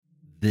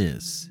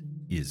This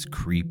is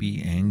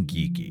Creepy and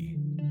Geeky.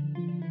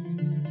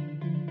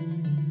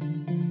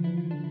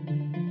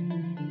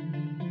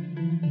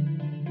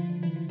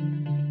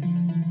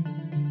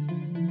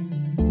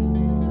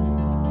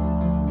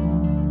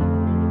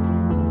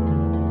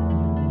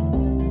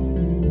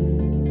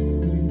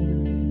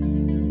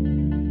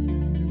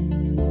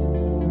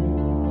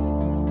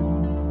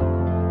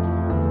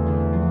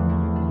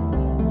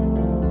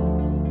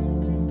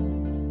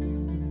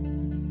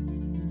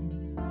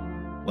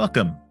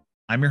 Welcome.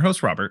 I'm your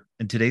host, Robert,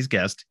 and today's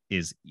guest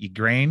is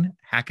Igraine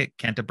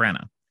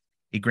Hackett-Cantabrana.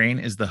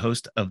 Igraine is the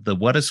host of the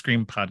What a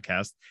Scream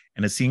podcast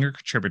and a senior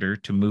contributor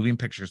to Moving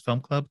Pictures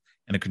Film Club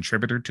and a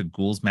contributor to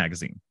Ghouls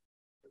Magazine.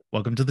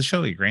 Welcome to the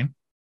show, Igraine.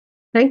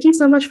 Thank you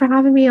so much for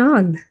having me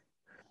on.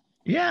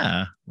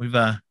 Yeah, we've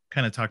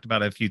kind of talked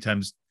about it a few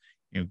times,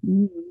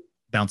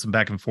 bouncing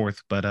back and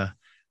forth, but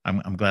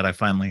I'm glad I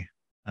finally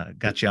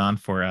got you on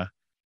for a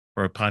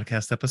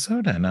podcast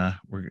episode, and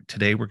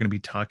today we're going to be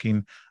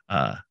talking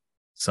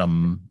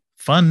some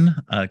fun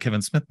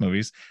Kevin Smith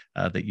movies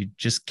that you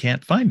just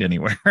can't find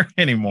anywhere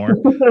anymore.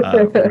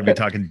 We're going to be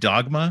talking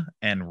Dogma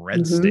and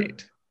Red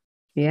State.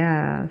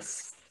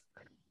 Yes.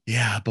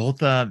 Yeah, both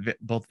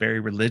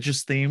very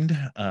religious themed,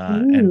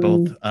 and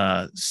both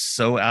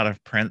so out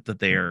of print that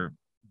they are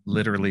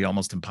literally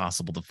almost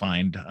impossible to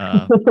find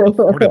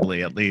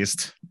affordably, at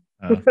least.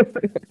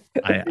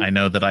 I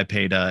know that I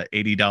paid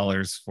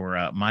 $80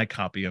 for my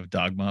copy of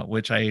Dogma,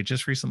 which I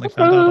just recently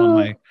found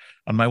out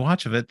on my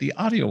watch of it. The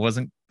audio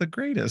wasn't the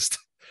greatest.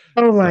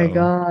 Oh my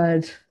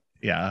God.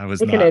 Yeah, I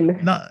was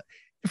not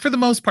for the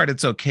most part,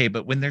 it's okay.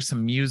 But when there's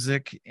some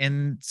music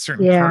in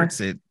certain parts,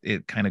 it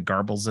kind of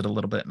garbles it a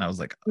little bit. And I was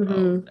like, oh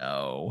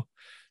no.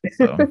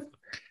 So,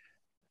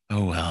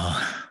 oh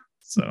well.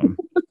 So,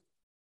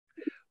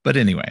 but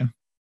anyway,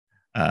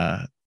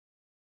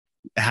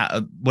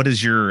 what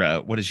is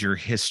your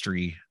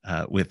history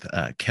with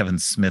Kevin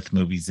Smith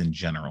movies in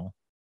general?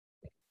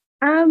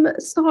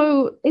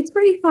 So it's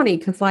pretty funny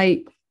because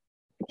like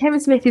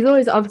Kevin Smith has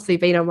always obviously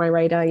been on my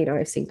radar. You know,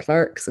 I've seen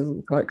Clerks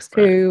and Clerks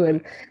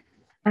 2,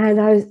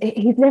 and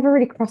he's never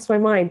really crossed my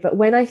mind. But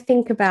when I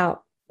think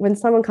about when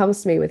someone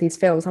comes to me with these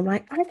films, I'm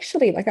like,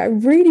 actually, like I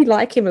really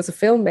like him as a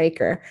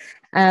filmmaker,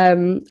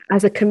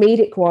 as a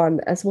comedic one,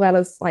 as well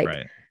as like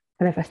kind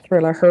of a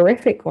thriller,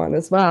 horrific one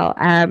as well.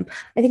 I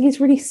think he's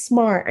really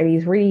smart and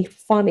he's really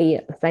funny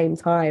at the same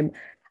time,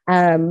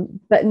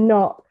 but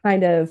not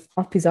kind of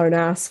up his own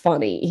ass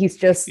funny. He's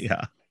just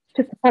a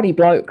funny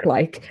bloke.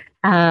 Like,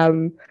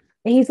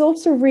 he's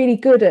also really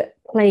good at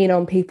playing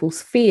on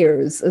people's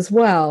fears as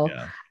well.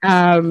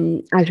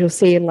 As you'll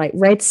see in like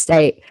Red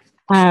State.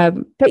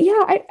 But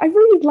yeah, I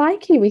really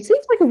like him. He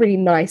seems like a really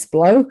nice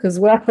bloke as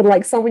well,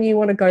 like someone you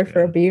want to go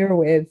for a beer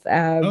with.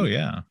 So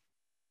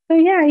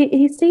yeah,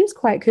 he seems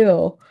quite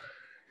cool.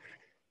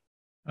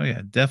 Oh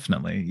yeah,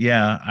 definitely.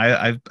 Yeah,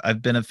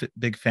 I've been a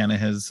big fan of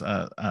his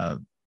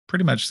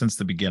pretty much since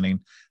the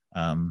beginning.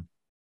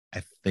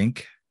 I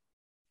think,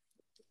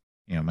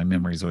 my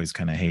memory is always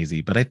kind of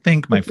hazy, but I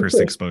think my first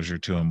exposure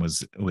to him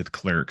was with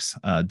Clerks,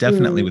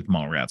 definitely with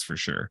Mallrats for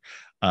sure.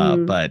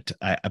 But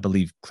I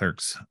believe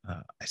Clerks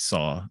I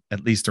saw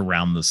at least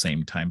around the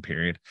same time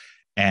period,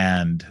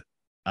 and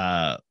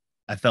I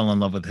fell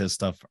in love with his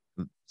stuff.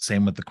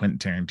 Same with the Quentin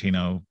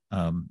Tarantino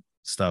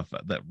stuff.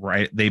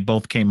 They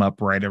both came up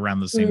right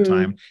around the same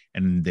time,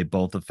 and they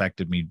both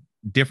affected me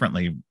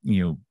differently,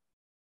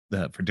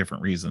 for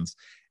different reasons.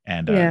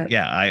 And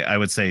I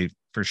would say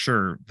for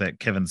sure that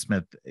Kevin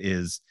Smith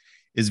is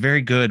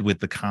very good with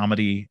the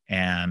comedy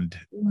and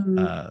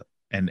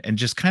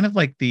just kind of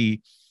like he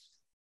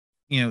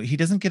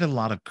doesn't get a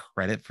lot of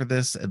credit for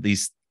this. At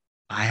least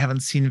I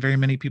haven't seen very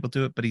many people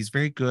do it, but he's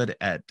very good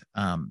at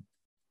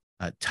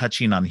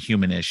touching on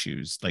human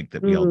issues like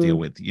that we all deal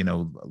with,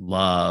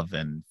 love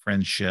and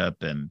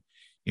friendship and,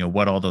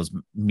 what all those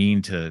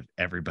mean to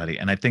everybody.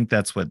 And I think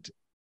that's what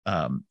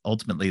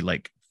ultimately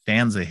like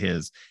fans of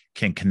his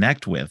can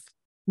connect with,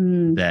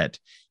 that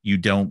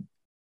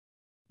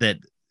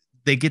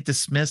they get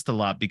dismissed a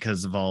lot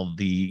because of all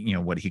the,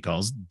 what he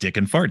calls dick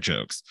and fart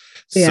jokes.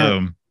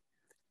 So,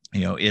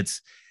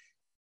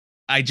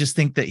 I just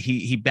think that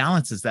he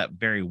balances that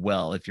very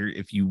well. If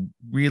you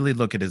really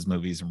look at his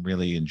movies and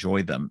really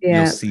enjoy them,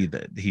 you'll see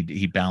that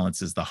he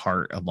balances the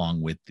heart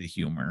along with the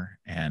humor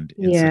and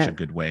in such a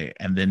good way.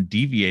 And then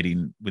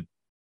deviating with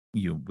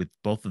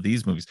both of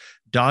these movies,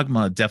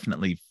 Dogma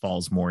definitely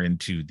falls more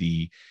into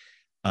the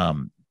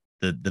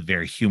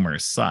very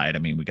humorous side. I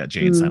mean, we got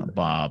Jay and Silent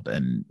Bob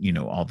and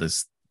all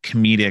this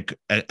comedic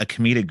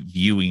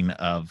viewing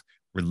of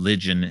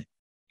religion,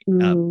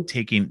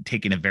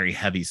 taking a very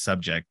heavy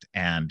subject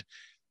and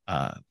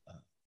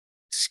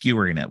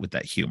skewering it with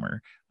that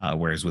humor,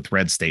 whereas with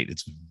Red State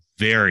it's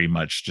very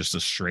much just a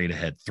straight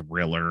ahead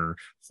thriller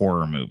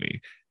horror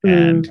movie.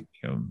 And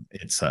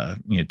it's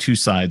two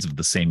sides of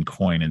the same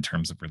coin in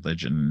terms of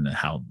religion and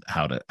how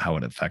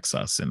it affects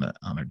us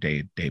on a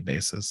day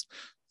basis.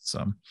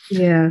 So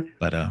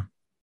but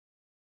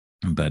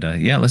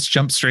let's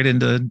jump straight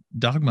into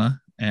Dogma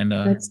and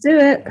let's do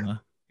it.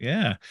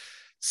 Yeah.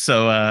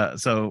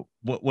 So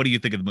what do you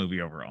think of the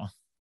movie overall?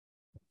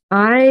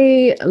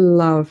 I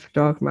love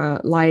Dogma.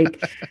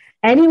 Like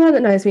anyone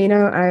that knows me,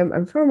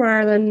 I'm from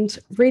Ireland,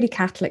 really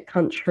Catholic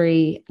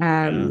country.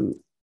 Yeah.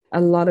 A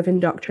lot of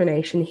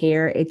indoctrination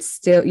here. It's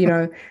still,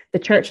 the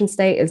church and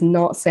state is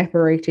not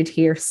separated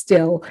here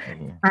still. Oh,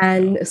 yeah.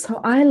 And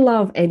so I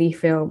love any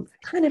film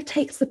that kind of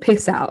takes the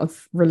piss out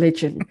of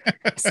religion,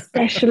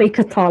 especially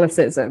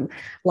Catholicism.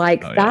 Oh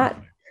Like yeah.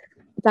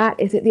 that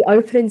is it the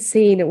opening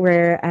scene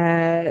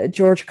where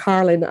George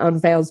Carlin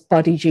unveils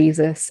Buddy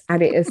Jesus,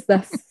 and it is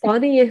the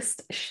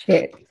funniest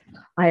shit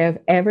I have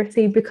ever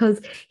seen because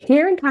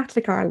here in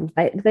Catholic Ireland,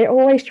 they're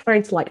always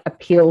trying to like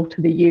appeal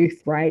to the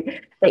youth,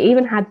 right? They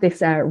even had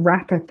this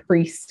rapper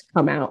priest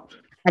come out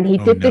and he Oh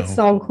did this no.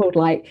 song called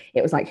like,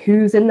 it was like,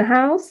 Who's in the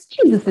House?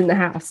 Jesus in the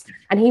House.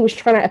 And he was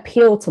trying to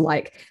appeal to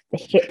like the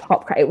hip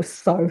hop. It was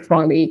so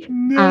funny.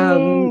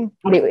 No.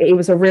 And it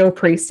was a real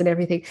priest and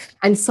everything.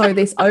 And so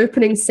this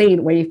opening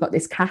scene where you've got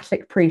this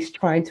Catholic priest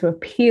trying to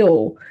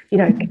appeal,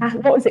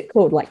 what was it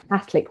called? Like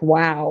Catholic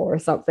Wow or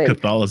something.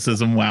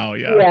 Catholicism. Wow.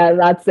 Yeah. Yeah,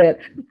 that's it.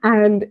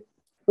 And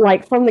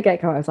like from the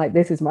get-go, I was like,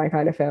 this is my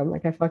kind of film.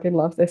 Like I fucking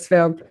love this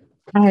film.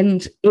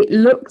 And it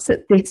looks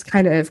at this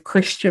kind of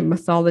Christian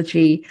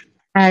mythology.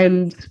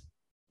 And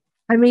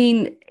I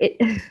mean,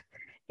 it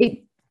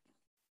it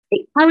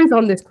carries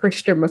on this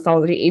Christian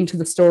mythology into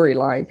the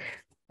storyline,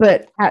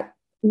 but at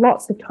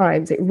lots of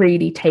times it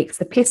really takes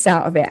the piss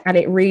out of it and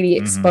it really Hmm.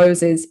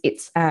 exposes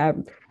its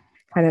kind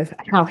of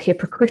how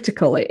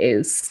hypocritical it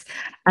is.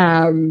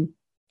 Um,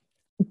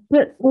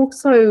 but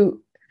also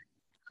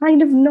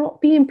kind of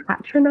not being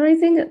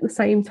patronizing at the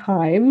same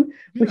time,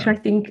 which Yeah. I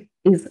think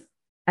is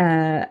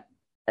uh,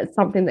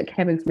 something that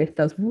Kevin Smith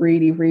does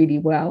really, really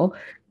well.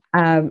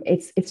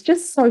 It's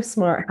just so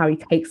smart how he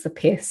takes the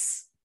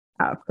piss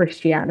out of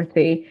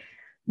Christianity,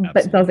 but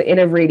does Absolutely. it in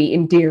a really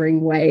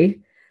endearing way.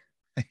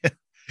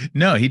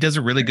 No, he does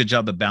a really good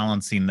job of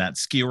balancing that,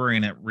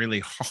 skewering it really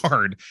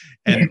hard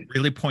and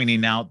really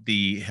pointing out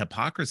the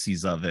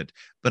hypocrisies of it,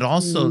 but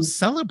also Mm,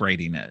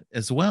 celebrating it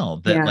as well.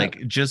 That, yeah,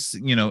 like, just,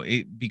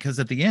 because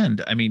at the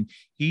end, I mean,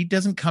 he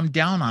doesn't come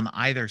down on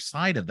either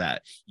side of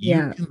that. You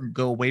yeah, can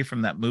go away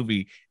from that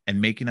movie and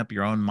making up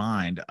your own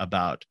mind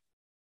about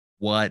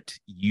what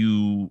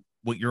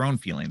your own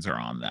feelings are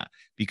on that,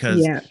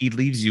 because yeah, he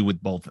leaves you with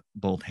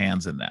both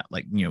hands in that.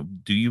 Like,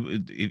 do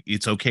you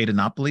it's okay to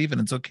not believe and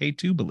it's okay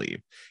to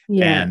believe.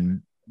 yeah,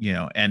 And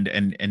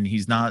and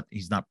he's not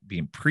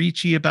being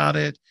preachy about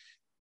it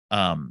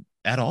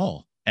at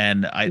all.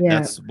 And I yeah,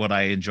 that's what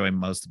I enjoy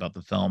most about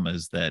the film,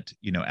 is that,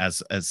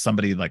 as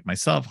somebody like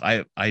myself,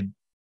 I've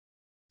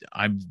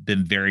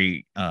been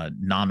very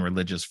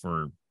non-religious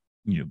for,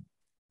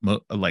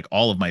 like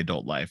all of my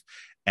adult life.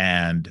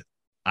 And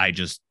I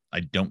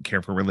don't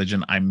care for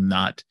religion. I'm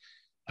not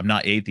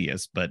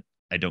atheist, but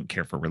I don't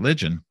care for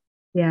religion.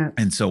 yeah,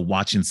 And so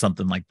watching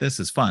something like this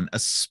is fun,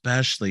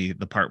 especially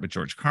the part with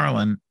George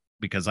Carlin,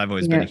 because I've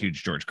always been a yeah,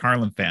 huge George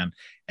Carlin fan,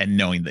 and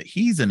knowing that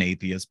he's an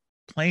atheist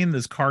playing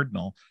this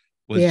cardinal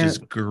was yeah,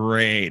 just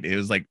great. It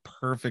was like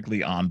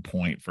perfectly on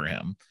point for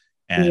him.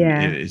 And it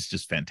yeah. is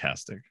just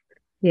fantastic.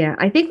 Yeah,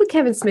 I think with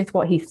Kevin Smith,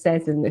 what he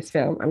says in this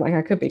film, and like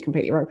I could be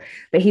completely wrong,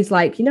 but he's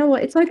like, you know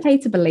what? It's okay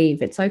to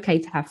believe, it's okay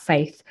to have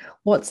faith.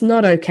 What's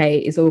not okay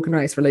is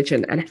organized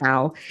religion and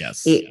how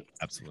Yes, it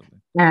absolutely.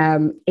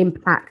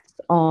 impacts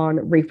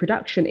on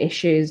reproduction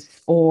issues,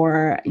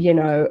 or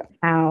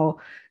how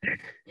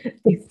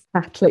this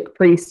Catholic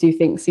priest who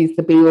thinks he's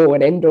the be all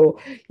and end all,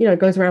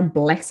 goes around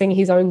blessing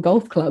his own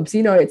golf clubs.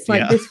 It's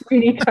like Yeah. this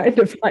really kind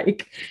of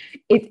like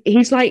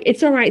he's like,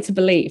 it's all right to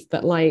believe,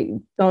 but like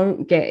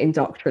don't get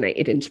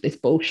indoctrinated into this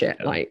bullshit.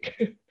 Yeah. Like,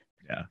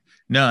 Yeah.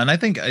 No, and I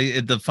think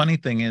the funny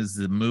thing is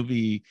the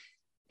movie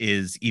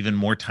is even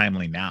more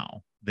timely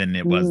now than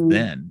it was mm,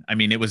 then. I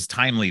mean, it was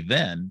timely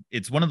then.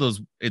 It's one of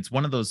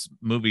those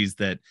movies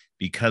that,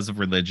 because of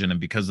religion and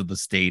because of the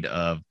state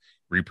of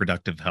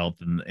reproductive health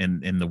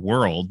in the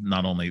world,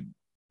 not only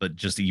but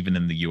just even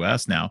in the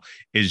US now,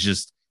 is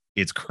just,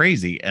 it's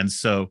crazy. And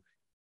so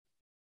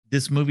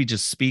this movie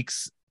just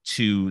speaks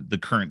to the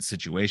current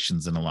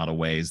situations in a lot of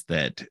ways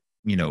that,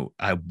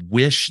 I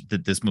wish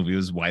that this movie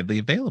was widely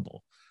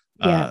available.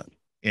 yeah, uh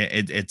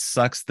it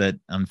sucks that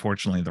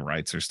unfortunately the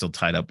rights are still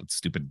tied up with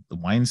stupid the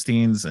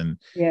Weinsteins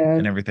yeah,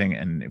 and everything.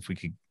 And if we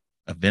could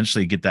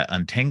eventually get that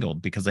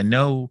untangled, because I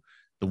know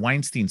the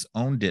Weinsteins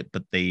owned it,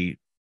 but they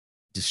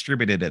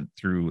distributed it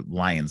through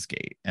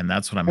Lionsgate. And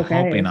that's what I'm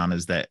hoping okay, on,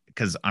 is that,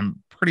 because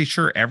I'm pretty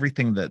sure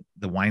everything that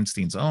the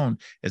Weinsteins own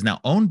is now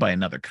owned by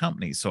another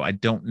company. So I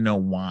don't know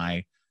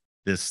why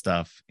this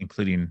stuff,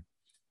 including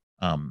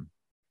um,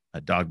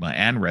 Dogma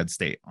and Red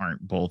State,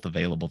 aren't both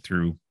available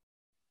through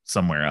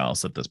somewhere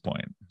else at this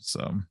point.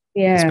 So,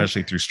 yeah,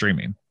 especially through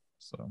streaming.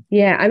 So,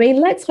 yeah. I mean,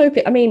 let's hope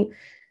it. I mean,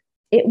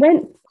 it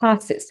went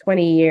past its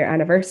 20-year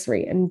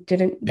anniversary and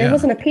didn't there yeah,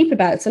 wasn't a peep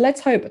about it. So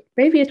let's hope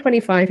maybe a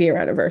 25-year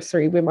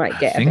anniversary we might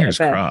get a bit fingers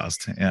of a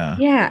crossed. Yeah.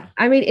 yeah.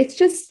 I mean, it's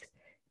just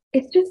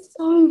it's just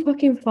so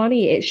fucking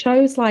funny. It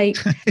shows like,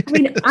 I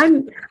mean,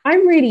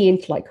 I'm really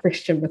into like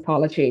Christian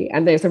mythology,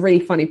 and there's a really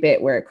funny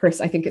bit where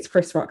Chris, I think it's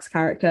Chris Rock's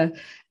character,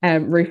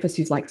 Rufus,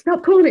 who's like,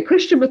 stop calling it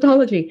Christian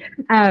mythology.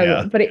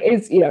 Yeah, But it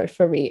is,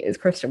 for me, it's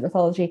Christian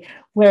mythology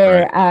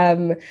right.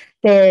 where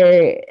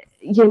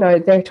they're,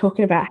 they're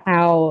talking about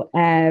how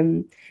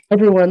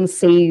everyone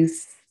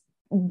sees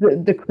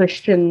the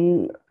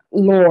Christian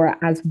lore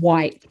as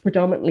white,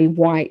 predominantly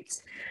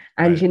white.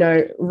 And,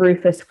 Right.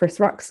 Rufus, Chris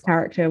Rock's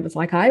character, was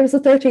like, I was the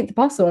 13th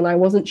apostle and I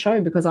wasn't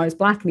shown because I was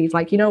black. And he's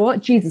like, you know what?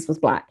 Jesus was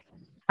black.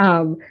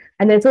 Um,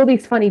 and there's all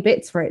these funny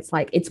bits where it's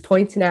like, it's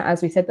pointing out,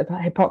 as we said, the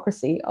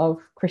hypocrisy of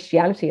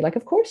Christianity. Like,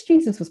 of course,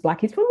 Jesus was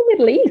black. He's from the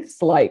Middle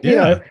East. Like,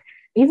 Yeah.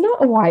 he's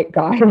not a white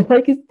guy.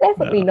 Like, he's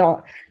definitely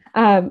No.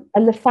 not.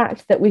 And the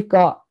fact that we've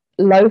got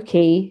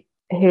Loki,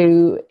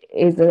 who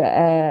is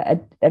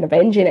an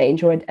avenging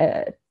angel,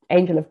 an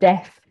angel of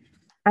death.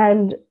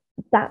 And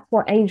that's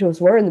what angels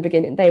were in the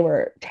beginning. They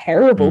were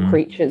terrible Mhm.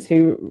 creatures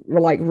who were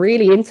like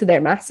really into their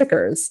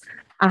massacres.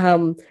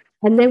 Um,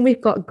 and then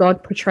we've got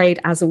God portrayed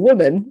as a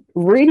woman,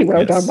 really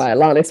well done Yes. by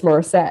Alanis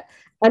Morissette.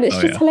 And it's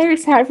Oh just yeah.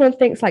 hilarious how everyone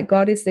thinks like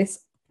God is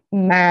this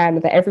man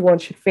that everyone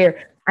should fear.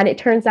 And it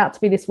turns out to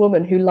be this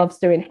woman who loves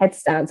doing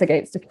headstands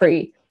against a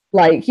tree.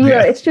 Like,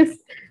 Yeah. it's just,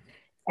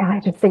 I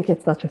just think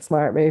it's such a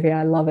smart movie.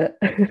 I love it.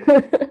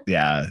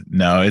 Yeah.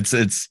 No, it's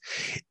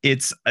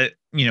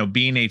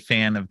being a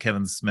fan of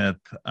Kevin Smith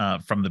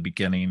from the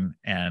beginning,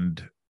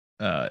 and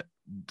uh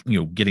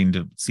getting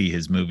to see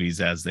his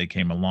movies as they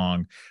came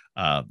along.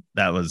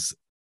 That was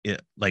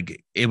it.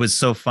 Like, it was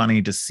so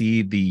funny to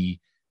see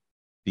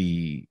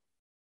the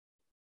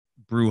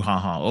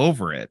brouhaha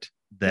over it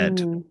that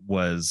Mm,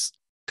 was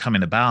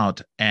coming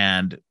about,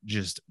 and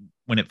just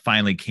when it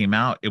finally came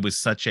out, it was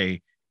such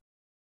a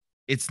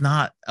it's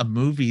not a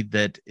movie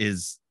that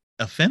is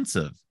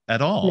offensive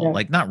at all. yeah,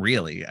 Like, not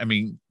really. I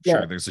mean, yeah.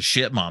 sure, there's a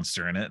shit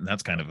monster in it, and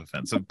that's kind of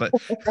offensive, but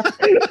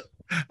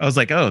I was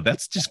like, oh,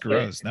 that's just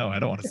gross. No, I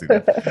don't want to see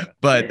that.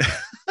 But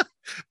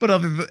but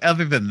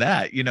other than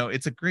that,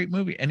 it's a great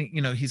movie, and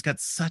he's got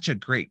such a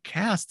great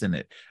cast in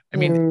it. I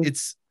mean, Mm,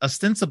 it's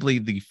ostensibly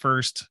the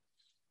first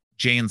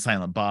Jay and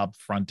Silent Bob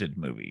fronted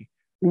movie,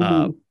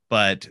 mhm.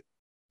 but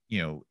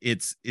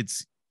it's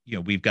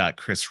we've got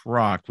Chris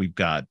Rock, we've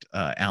got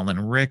Alan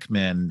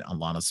Rickman,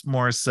 Alanis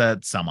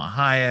Morissette, Salma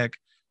Hayek,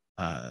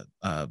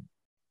 uh,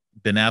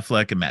 Ben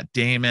Affleck, and Matt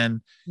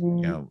Damon. You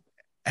Mm. know,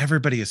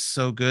 everybody is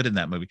so good in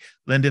that movie.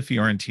 Linda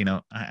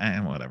Fiorentino, I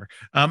whatever.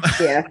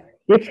 Yeah,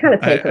 you kind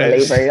of take her or I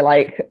leave her. You're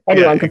like, yeah,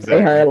 anyone could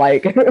play her.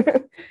 exactly.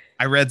 Like,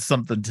 I read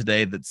something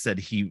today that said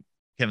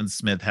Kevin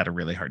Smith had a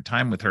really hard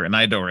time with her, and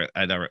I'd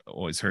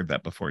always heard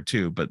that before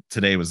too. But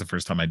today was the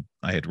first time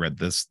I had read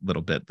this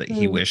little bit that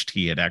he mm. wished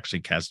he had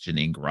actually cast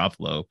Janine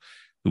Garofalo,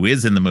 who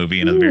is in the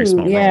movie in a very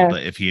small role, Yeah,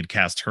 but if he had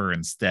cast her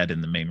instead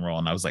in the main role,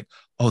 and I was like,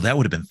 oh, that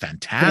would have been yeah,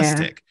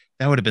 fantastic.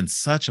 That would have been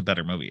such a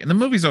better movie, and the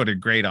movie's already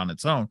great on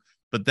its own,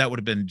 but that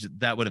would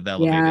have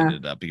elevated yeah,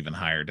 it up even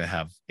higher to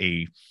have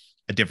a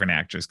different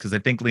actress, because I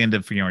think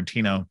Linda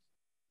Fiorentino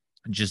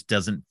just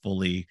doesn't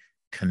fully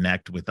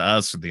connect with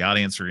us or the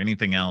audience or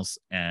anything else,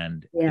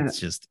 and yeah,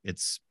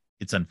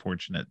 it's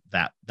unfortunate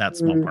that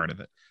small mm, part of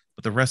it,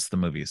 but the rest of the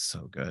movie is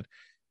so good.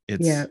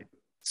 yeah, It's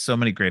so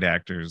many great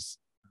actors,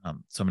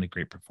 so many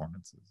great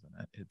performances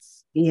in it.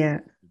 It's yeah.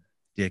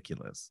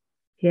 ridiculous.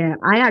 Yeah,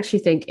 I actually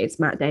think it's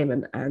Matt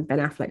Damon and Ben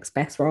Affleck's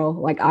best role.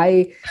 Like,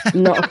 I'm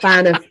not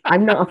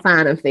a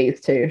fan of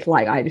these two.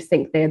 Like, I just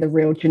think they're the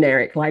real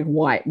generic, like,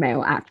 white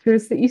male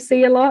actors that you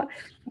see a lot.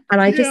 And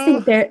I just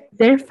Yeah. think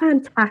they're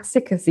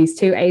fantastic as these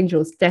two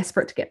angels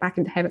desperate to get back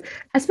into heaven.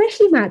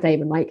 Especially Matt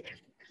Damon. Like,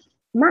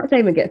 Matt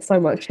Damon gets so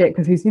much shit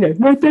because he's,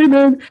 Matt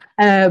Damon.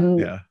 Um,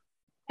 Yeah.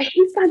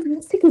 he's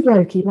fantastic as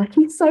Loki. Like,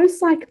 he's so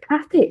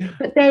psychopathic, Yeah.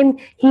 but then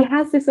he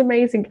has this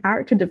amazing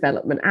character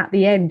development at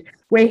the end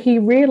where he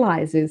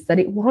realizes that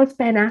it was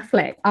Ben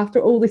Affleck after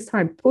all this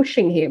time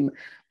pushing him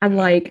and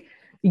Yeah. like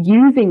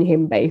using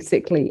him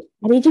basically.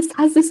 And he just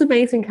has this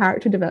amazing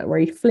character development where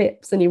he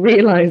flips and he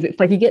realizes it's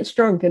like he gets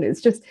drunk and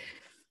it's just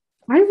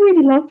I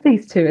really love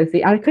these two as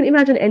I couldn't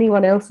imagine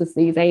anyone else as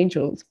these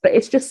angels, but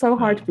it's just so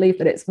hard to No. believe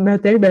that it's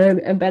Matt Damon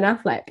and Ben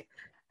Affleck.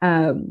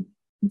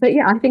 But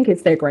yeah, I think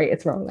it's their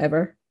greatest role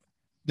ever.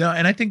 No,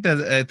 and I think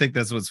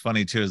that's what's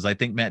funny too, is I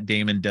think Matt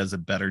Damon does a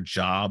better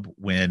job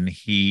when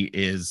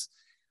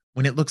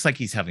it looks like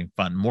he's having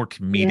fun, more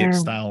comedic Yeah,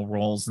 style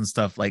roles and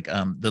stuff, like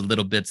the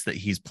little bits that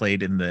he's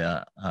played in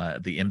the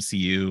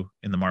MCU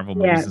in the Marvel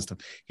movies yeah, and stuff.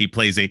 He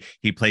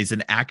plays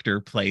an actor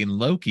playing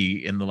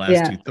Loki in the last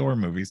yeah, two Thor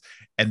movies,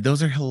 and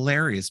those are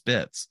hilarious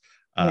bits.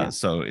 yeah,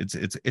 So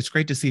it's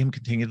great to see him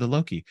continue the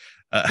Loki.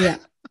 Uh, yeah.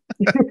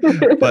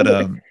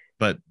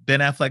 but Ben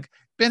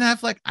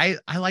Affleck,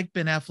 I like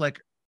Ben Affleck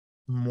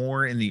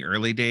more in the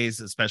early days,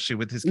 especially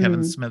with his Kevin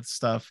Mm, Smith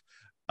stuff.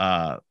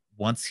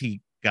 Once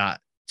he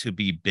got to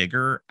be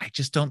bigger, I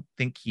just don't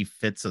think he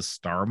fits a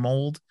star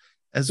mold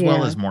as well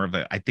yeah, as more of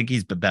a. I think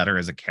he's better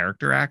as a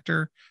character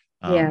actor,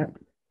 yeah,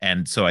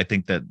 and so I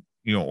think that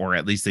or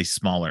at least a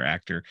smaller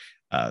actor.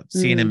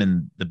 Seeing him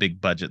in the big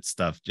budget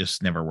stuff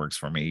just never works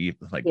for me.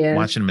 Like Yeah.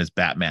 watching him as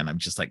Batman, I'm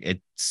just like,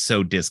 it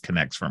so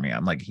disconnects from me.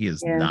 I'm like, he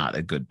is Yeah. not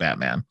a good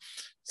Batman.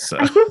 So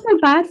I feel so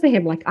bad for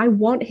him. Like, I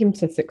want him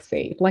to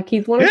succeed. Like,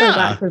 he's one of those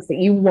yeah, actors that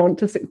you want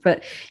to,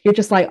 but you're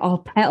just like, oh,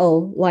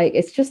 Petal, like,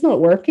 it's just not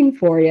working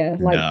for you.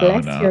 Like, no,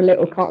 bless no. your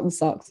little cotton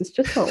socks. It's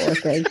just not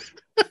working.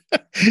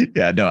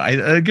 Yeah, no,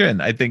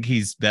 I think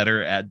he's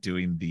better at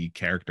doing the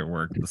character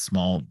work, the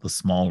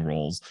small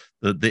roles,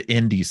 the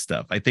indie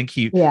stuff. Yeah. I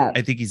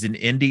think he's an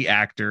indie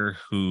actor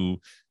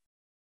who,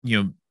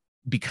 you know,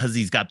 because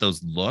he's got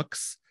those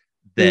looks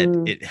that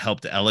Mm, it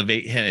helped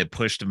elevate him, it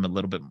pushed him a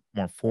little bit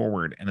more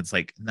forward. And it's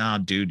like, nah,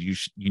 dude, you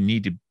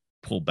need to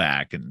pull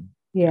back and,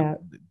 you know,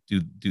 yeah.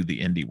 do the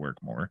indie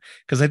work more.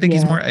 Because I think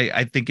he's Yeah. more,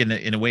 I think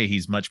in a way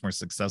he's much more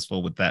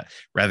successful with that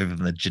rather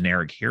than the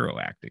generic hero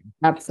acting.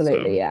 So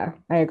Absolutely. Yeah.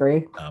 I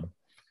agree. um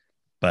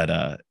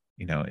but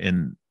you know,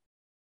 in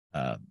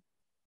uh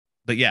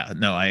but yeah,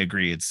 no, I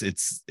agree.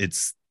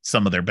 It's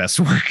some of their best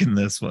work in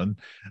this one.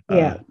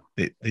 Yeah.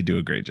 They do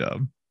a great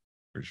job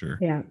for sure.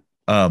 Yeah.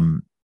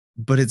 Um,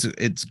 but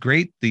it's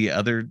great. The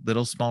other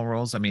little small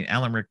roles. I mean,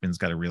 Alan Rickman's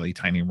got a really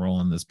tiny role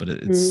in this, but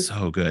it's Mm,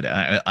 so good.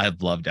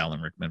 I've loved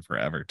Alan Rickman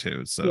forever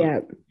too. So yeah.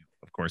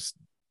 of course,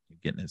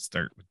 getting his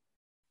start with,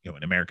 you know,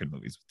 in American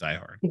movies with Die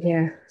Hard.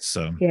 Yeah.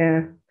 So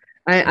Yeah.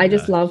 I and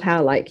just love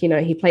how, like,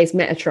 he plays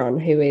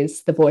Metatron, who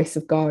is the voice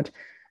of God,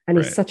 and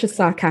he's right, such a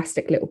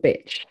sarcastic little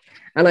bitch.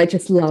 And I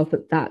just love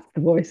that that's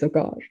the voice of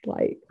God,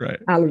 like right.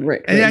 Alan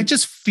And I Rickman.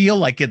 just feel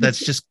like it. That's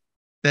just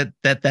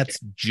that's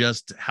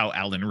just how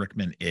Alan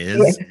Rickman Yeah,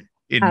 is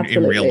in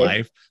real absolutely.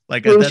 life.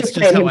 Like He was that's just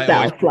just playing how I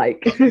always. himself,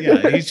 like.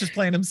 Yeah, he's just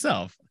playing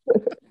himself.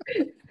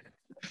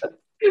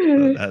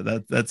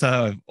 So that's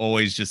how I've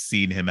always just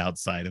seen him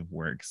outside of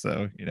work.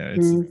 So you know,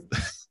 it's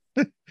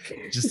Mm,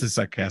 just a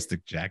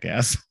sarcastic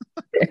jackass,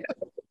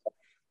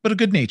 but a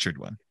good natured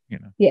one. You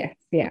know. yeah,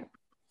 yeah.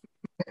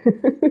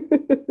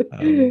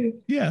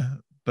 Yeah,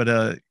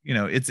 but you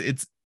know, it's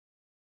it's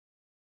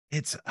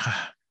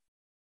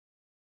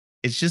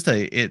just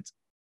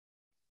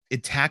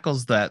it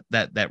tackles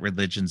that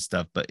religion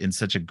stuff, but in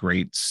such a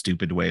great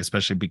stupid way,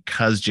 especially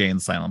because Jay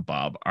and Silent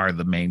Bob are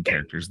the main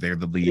characters. They're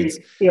the leads.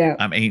 Yeah,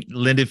 I mean,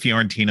 Linda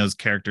Fiorentino's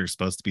character is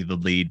supposed to be the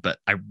lead, but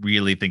I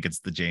really think it's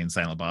the Jay and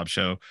Silent Bob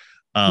show.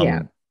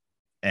 yeah,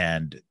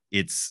 And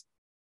it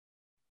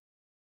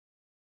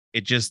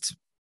just,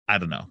 I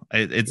don't know.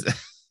 It's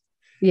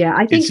yeah.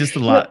 I it's think just a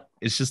lot.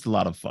 It's just a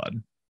lot of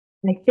fun.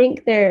 I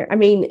think I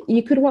mean,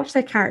 you could watch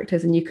their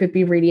characters and you could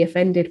be really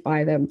offended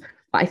by them.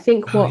 But I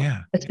think Oh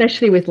yeah,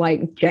 especially with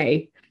like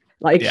Jay,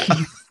 like yeah.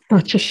 he's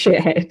such a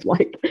shithead.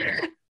 Like,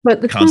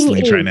 but the thing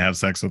Constantly trying is, to have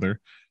sex with her.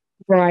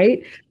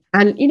 right?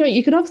 And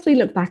you could obviously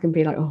look back and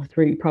be like, oh, it's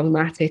really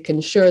problematic.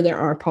 And sure, there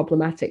are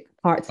problematic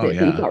parts of Oh it,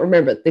 but you've yeah, got to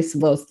remember this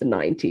was the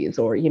 90s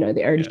or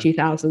the early yeah,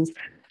 2000s.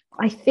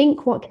 I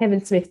think what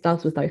Kevin Smith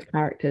does with those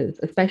characters,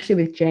 especially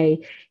with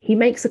Jay, he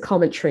makes a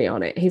commentary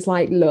on it. He's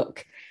like,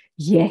 look,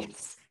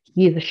 yes,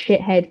 he is a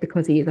shithead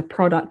because he is a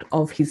product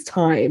of his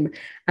time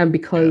and yeah.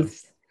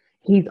 because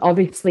he's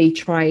obviously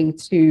trying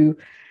to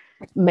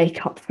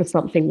make up for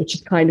something which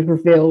is kind of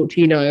revealed,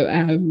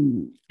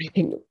 I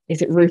think,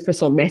 is it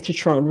Rufus or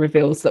Metatron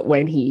reveals that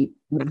when he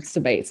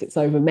masturbates, it's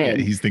over Yeah, men.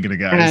 he's thinking of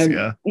guys.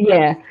 Yeah,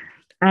 Yeah.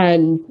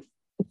 And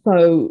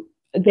so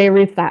there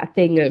is that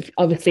thing of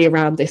obviously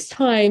around this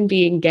time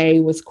being gay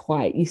was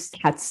quite, you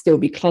had to still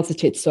be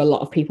closeted. So a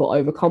lot of people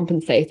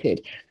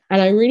overcompensated.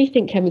 And I really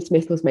think Kevin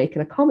Smith was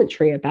making a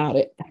commentary about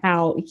it,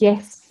 how,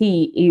 yes,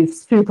 he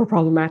is super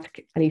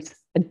problematic and he's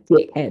a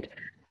dickhead,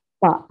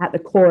 but at the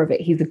core of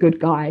it, he's a good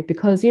guy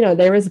because,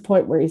 there is a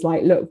point where he's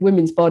like, look,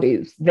 women's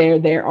bodies, they're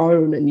their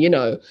own. And,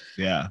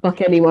 yeah,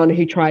 fuck anyone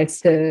who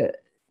tries to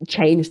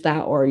change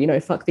that or,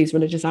 fuck these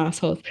religious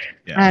assholes.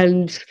 yeah,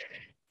 And,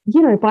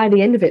 by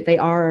the end of it, they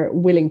are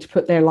willing to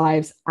put their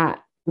lives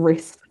at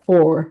risk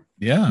for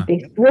yeah,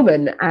 this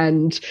woman.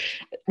 And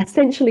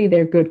essentially,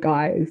 they're good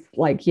guys.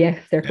 Like, yes,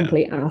 they're yeah.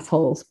 complete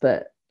assholes,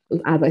 but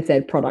as I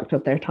said, product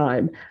of their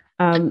time.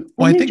 Well, And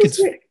I they're think just,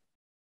 it's.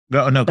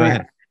 Oh no, go sorry,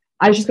 ahead.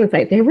 I was just going to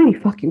say, they're really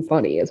fucking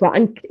funny as well.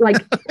 And like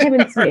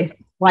Kevin Smith,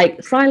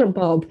 like Silent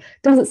Bob,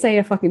 doesn't say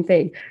a fucking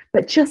thing,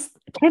 but just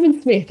Kevin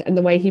Smith and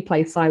the way he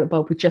plays Silent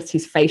Bob with just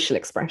his facial Oh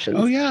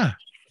expressions, yeah.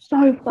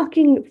 so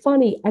fucking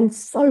funny and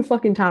so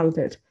fucking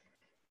talented.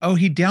 Oh,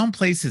 he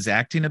downplays his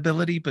acting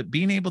ability, but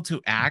being able to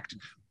act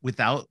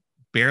without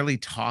barely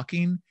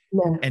talking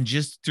Yeah, and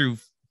just through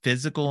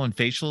physical and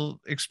facial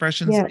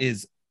expressions yeah,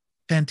 is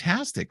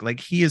fantastic. Like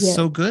he is yeah,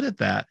 so good at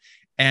that.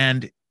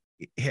 And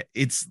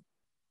it's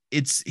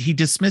he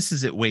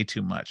dismisses it way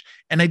too much.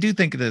 And I do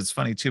think that it's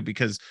funny too,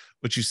 because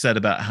what you said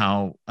about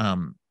how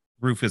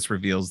Rufus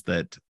reveals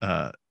that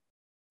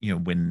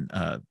when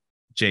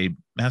Jay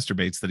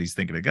masturbates that he's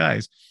thinking of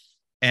guys,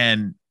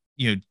 and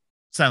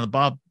Silent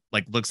Bob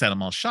like looks at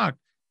him all shocked,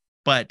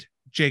 but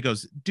Jay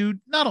goes, dude,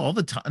 not all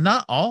the time,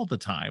 not all the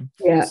time.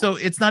 yeah, So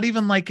it's not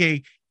even like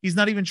he's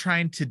not even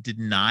trying to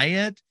deny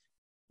it.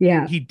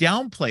 yeah, He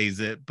downplays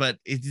it, but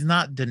he's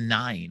not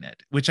denying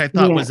it, which I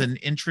thought yeah, was an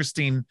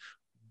interesting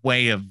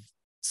way of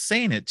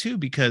saying it too,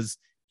 because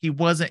it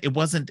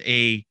wasn't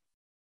a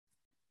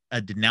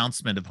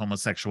denouncement of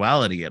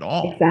homosexuality at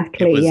all. It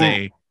Exactly. was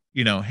Yeah.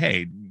 a,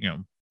 hey,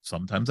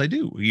 sometimes I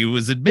do. He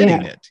was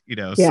admitting Yeah. it,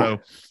 Yeah. so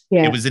it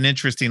Yeah. was an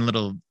interesting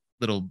little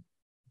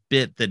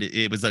bit that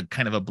it was a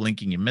kind of a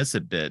blinking you miss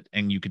it bit,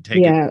 and you could take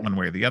it Yeah. one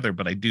way or the other.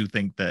 But I do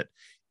think that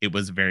it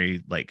was a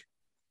very like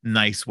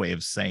nice way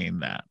of saying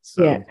that.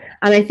 Yeah. So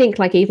And I think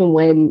like even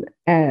when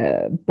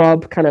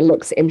Bob kind of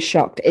looks at him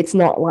shocked, it's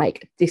not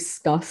like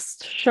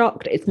disgust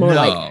shocked.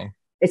 no,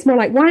 It's more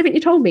like, why haven't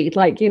you told me?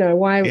 Like,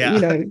 why,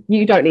 yeah,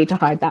 you don't need to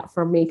hide that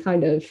from me,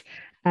 kind of.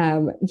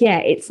 Yeah,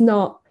 it's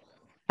not,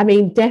 I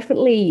mean,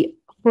 definitely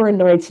for a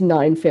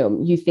 99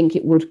 film, you think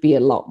it would be a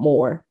lot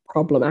more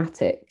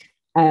problematic.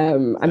 I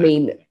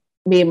mean, exactly.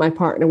 me and my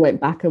partner went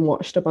back and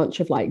watched a bunch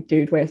of like,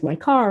 Dude, Where's My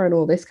Car and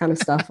all this kind of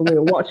stuff. And we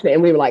were watching it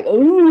and we were like,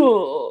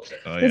 oh,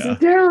 Oh this is yeah,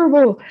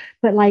 terrible.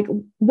 But like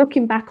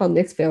looking back on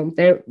this film,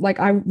 there like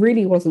I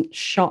really wasn't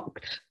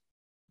shocked.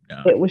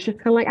 no, It was just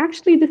kind of like,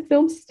 actually, the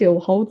film still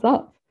holds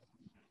up.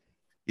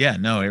 yeah,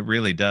 no, it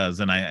really does.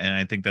 And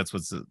I think that's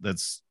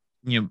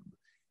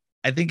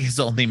I think his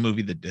only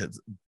movie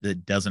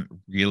that doesn't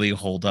really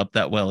hold up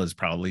that well is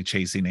probably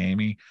Chasing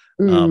Amy.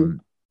 Mm,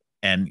 Um,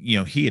 and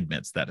he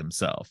admits that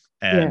himself,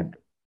 yeah,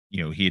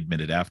 and he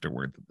admitted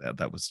afterward that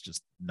that was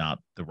just not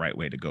the right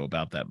way to go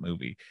about that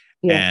movie.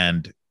 yeah,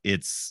 And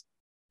it's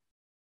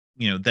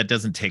that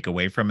doesn't take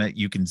away from it.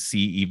 You can see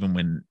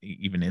even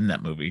in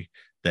that movie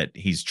that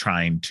he's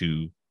trying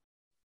to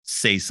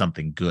say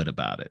something good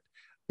about it.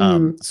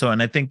 mm, So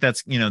and I think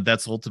that's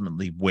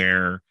ultimately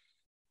where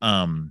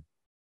um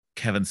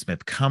Kevin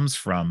Smith comes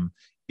from,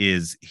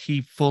 is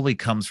he fully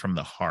comes from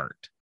the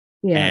heart,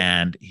 yeah,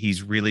 and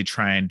he's really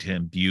trying to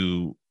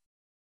imbue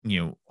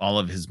all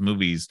of his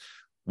movies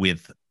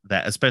with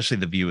that, especially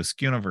the View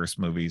Askewniverse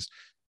movies,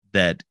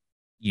 that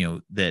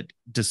that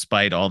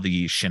despite all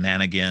the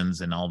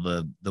shenanigans and all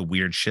the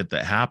weird shit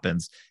that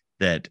happens,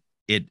 that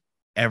it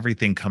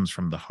everything comes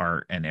from the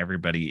heart, and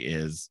everybody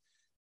is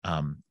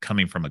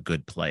coming from a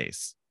good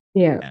place.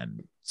 yeah,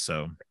 And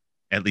so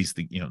at least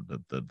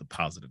the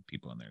positive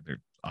people in there, there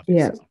are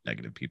yeah, obviously some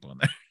negative people in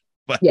there,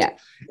 but yeah,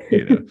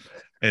 you know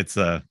it's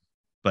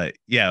but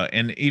yeah.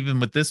 And even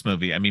with this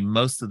movie, I mean,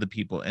 most of the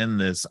people in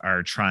this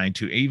are trying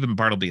to, even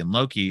Bartleby and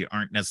Loki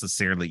aren't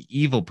necessarily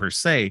evil per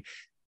se.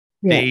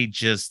 yeah, They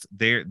just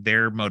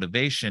their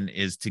motivation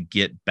is to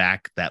get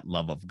back that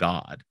love of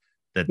God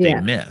that they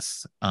yeah,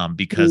 miss,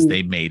 because mm,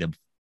 they made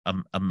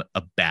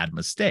a bad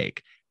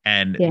mistake,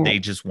 and yeah, they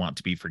just want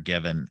to be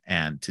forgiven.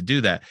 And to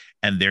do that,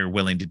 and they're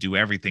willing to do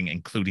everything,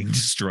 including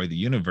destroy the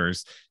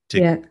universe, to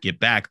yeah, get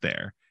back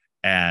there.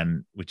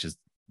 And which is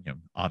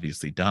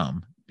obviously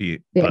dumb, yeah,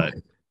 but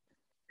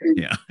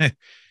yeah.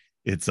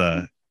 It's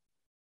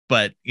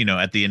but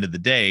at the end of the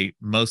day,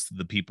 most of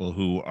the people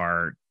who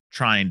are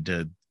trying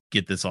to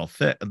get this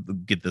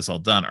all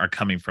done are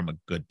coming from a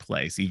good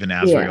place. Even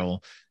yeah,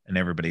 Azrael and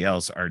everybody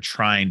else are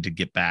trying to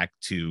get back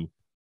to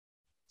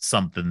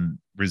something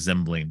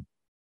resembling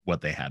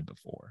what they had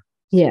before.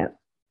 yeah,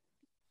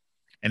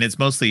 And it's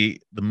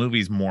mostly, the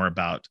movie's more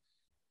about,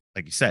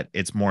 like you said,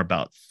 it's more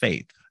about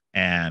faith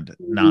and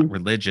not mm,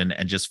 religion,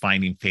 and just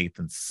finding faith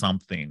in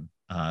something,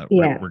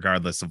 yeah,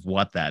 regardless of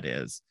what that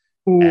is.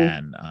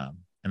 mm,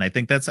 And I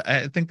think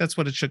that's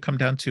what it should come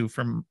down to,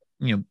 from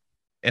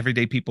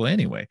everyday people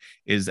anyway,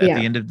 is at yeah,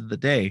 the end of the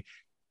day,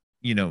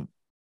 you know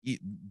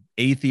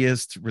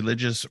atheist,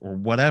 religious, or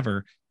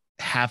whatever,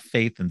 have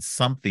faith in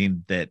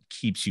something that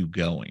keeps you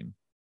going.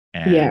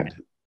 yeah,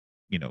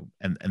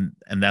 And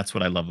and that's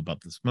what I love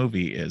about this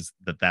movie, is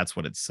that that's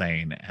what it's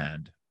saying.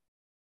 And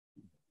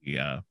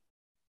yeah,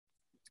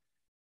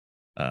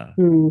 uh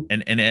mm,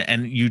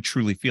 and you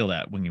truly feel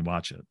that when you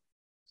watch it.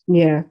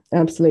 yeah,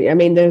 absolutely. I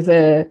mean, there's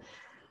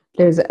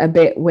a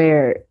bit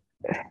where,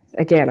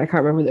 again, I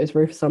can't remember whether it was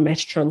Rufus or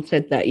Metatron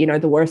said that,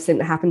 the worst thing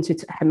that happened to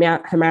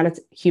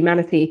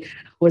humanity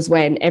was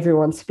when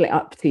everyone split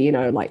up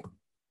to, like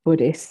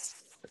Buddhist,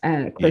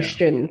 Yeah,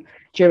 Christian,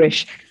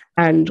 Jewish.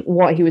 And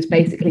what he was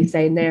basically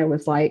saying there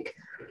was like,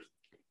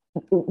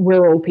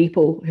 we're all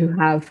people who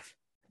have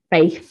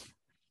faith,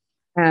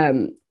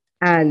 um,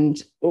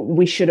 and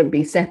we shouldn't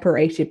be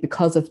separated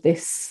because of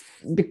this,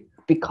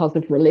 because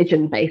of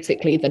religion,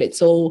 basically, that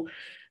it's all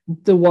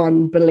the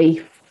one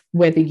belief,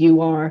 whether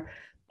you are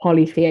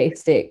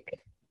polytheistic, right,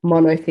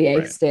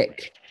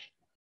 monotheistic,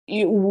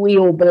 we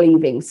all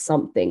believing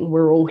something.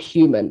 We're all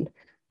human.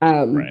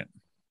 Um, right,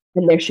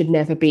 and there should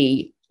never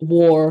be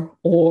war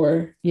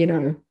or,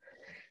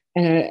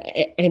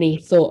 any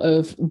sort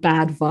of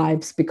bad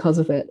vibes because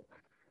of it.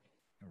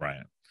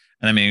 right.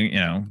 And I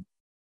mean,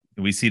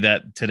 we see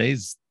that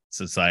today's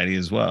society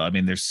as well. I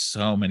mean, there's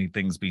so many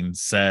things being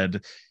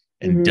said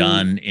and Mm-hmm.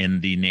 done in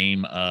the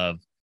name of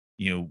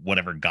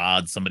whatever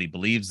god somebody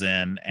believes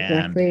in.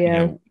 And Exactly.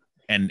 Yeah.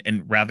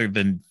 and rather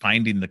than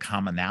finding the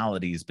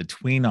commonalities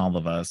between all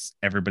of us,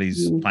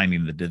 everybody's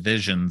finding the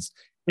divisions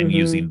and Mm-hmm.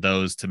 using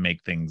those to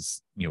make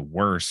things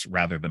worse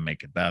rather than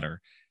make it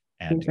better.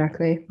 And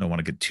Exactly. I don't want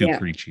to get too Yeah.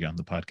 preachy on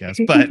the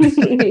podcast, but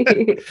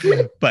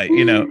but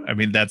I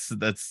mean,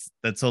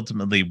 that's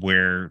ultimately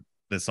where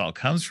this all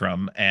comes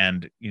from.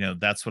 And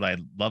that's what I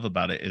love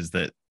about it, is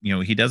that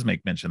he does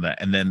make mention of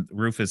that. And then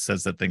Rufus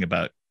says that thing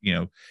about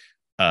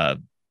uh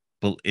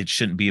it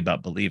shouldn't be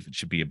about belief, it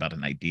should be about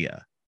an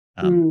idea.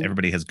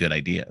 Everybody has good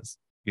ideas,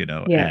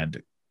 Yeah.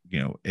 and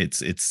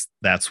it's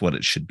that's what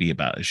it should be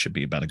about. It should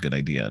be about a good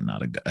idea,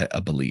 not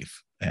a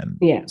belief. And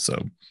Yeah. so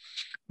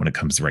when it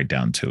comes right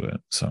down to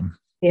it, so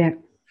Yeah.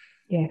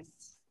 Yes.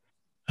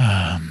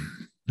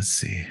 Let's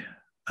see.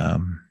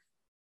 um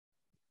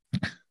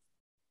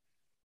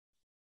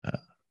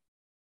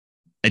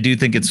I do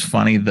think it's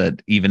funny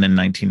that even in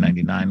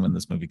 1999, when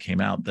this movie came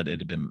out, that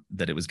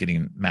it was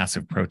getting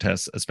massive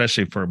protests,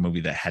 especially for a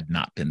movie that had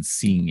not been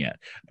seen yet.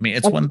 I mean,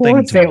 it's Of one thing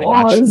course to it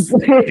watch. was.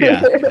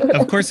 Yeah,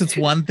 of course, it's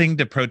one thing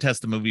to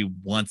protest a movie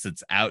once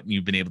it's out and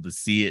you've been able to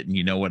see it and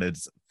you know what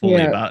it's fully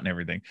Yeah. about and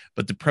everything.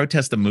 But to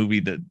protest a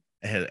movie that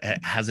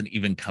hasn't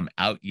even come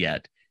out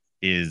yet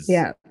is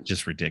Yeah.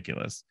 just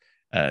ridiculous,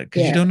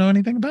 because you don't know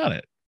anything about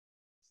it.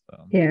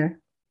 So, Yeah.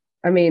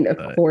 I mean, of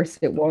course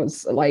it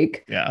was.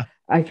 Like, yeah.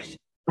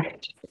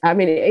 I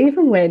mean,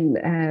 even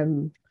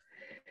when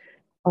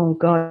oh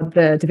god,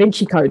 the Da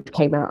Vinci Code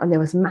came out and there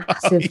was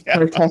massive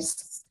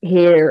protests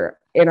here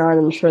in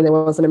Ireland. I'm sure there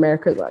was in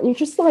America as well. You're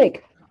just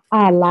like,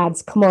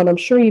 lads, come on, I'm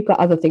sure you've got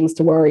other things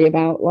to worry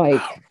about.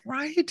 Like,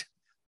 right?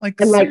 Like,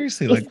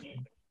 seriously, like,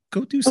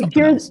 go do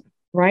something else.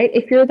 Right?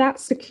 If you're that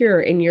secure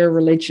in your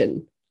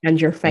religion and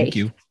your faith, thank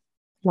you.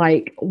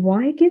 Like,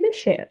 why give a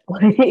shit?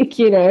 Like,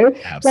 Absolutely.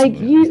 like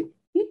you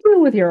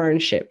deal with your own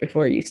shit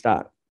before you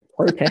start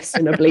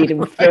protesting a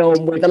bleeding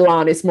film with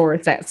Alanis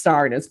Morissette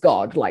starring as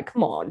God. Like,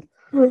 come on.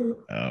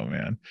 Oh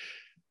man.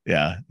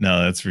 Yeah,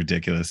 no, that's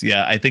ridiculous.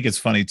 Yeah, I think it's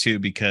funny too,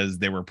 because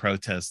there were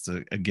protests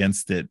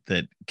against it,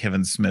 that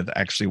Kevin Smith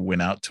actually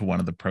went out to one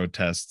of the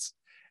protests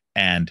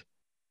and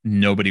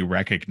nobody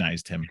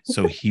recognized him.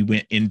 So he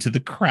went into the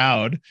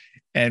crowd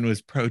and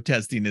was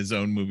protesting his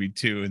own movie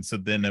too. And so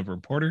then a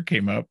reporter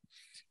came up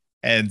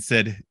and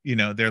said,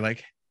 they're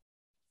like,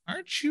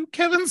 aren't you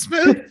Kevin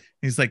Smith?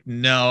 He's like,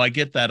 no, I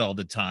get that all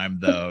the time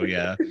though.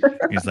 Yeah.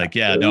 He's like,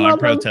 yeah, no, I'm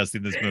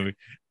protesting this movie.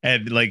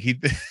 And like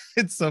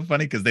it's so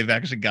funny because they've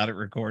actually got it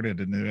recorded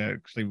and they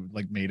actually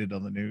like made it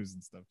on the news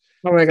and stuff.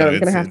 Oh my god, I'm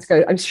gonna have to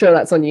go. I'm sure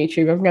that's on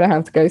YouTube. I'm gonna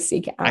have to go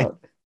seek it out.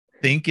 I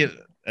think it's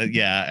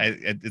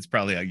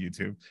probably on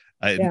YouTube.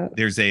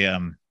 There's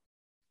on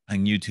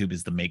YouTube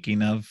is the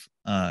making of.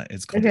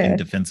 It's called In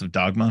Defense of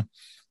Dogma.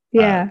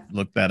 Yeah,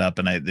 look that up,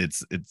 and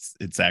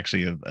it's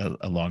actually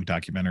a long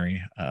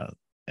documentary,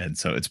 and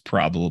so it's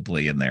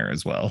probably in there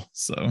as well.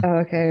 So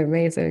okay,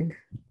 amazing.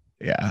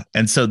 Yeah,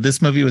 and so this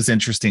movie was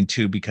interesting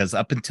too, because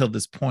up until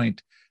this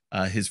point,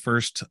 his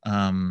first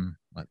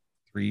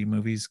 3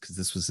 movies, because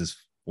this was his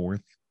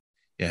 4th.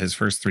 Yeah, his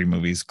first 3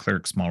 movies,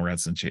 Clerks,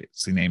 Mallrats, and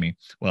Chasing Amy.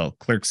 Well,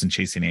 Clerks and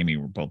Chasing Amy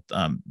were both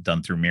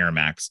done through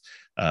Miramax.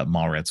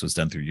 Mallrats was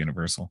done through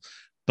Universal,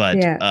 but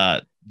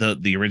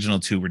the original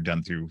 2 were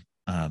done through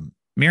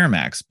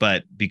Miramax.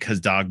 But because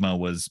Dogma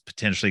was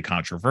potentially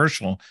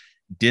controversial,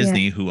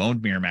 Disney, who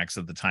owned Miramax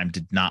at the time,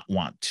 did not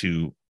want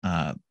to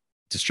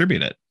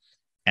distribute it.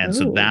 And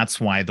so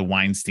that's why the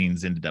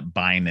Weinsteins ended up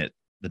buying it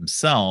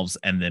themselves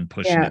and then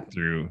pushing it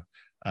through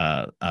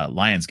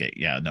Lionsgate.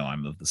 Yeah, no,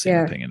 I'm of the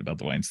same opinion about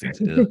the Weinsteins.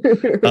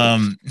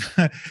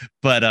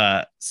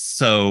 But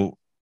so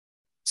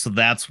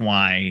that's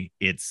why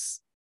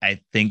I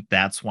think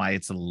that's why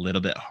it's a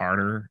little bit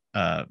harder,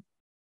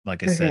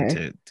 like I said,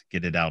 to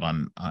get it out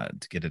on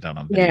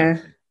video. Yeah.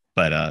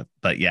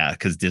 But yeah,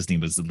 because Disney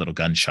was a little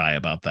gun shy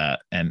about that.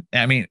 And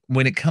I mean,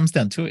 when it comes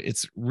down to it,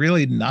 it's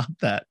really not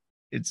that.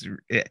 It's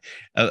really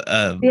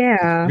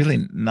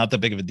not that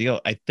big of a deal.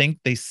 I think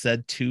they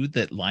said too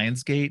that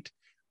Lionsgate,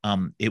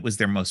 it was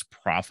their most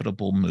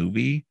profitable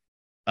movie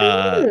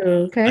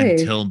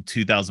until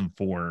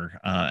 2004.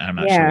 I'm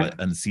not sure what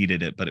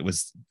unseated it, but it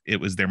was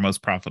their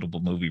most profitable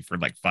movie for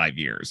like 5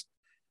 years.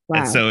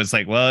 Wow. And so it's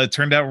like, well, it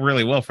turned out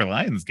really well for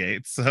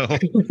Lionsgate. So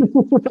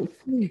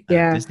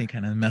Disney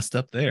kind of messed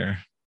up there,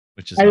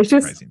 which is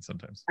surprising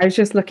sometimes. I was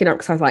just looking up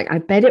because I was like, I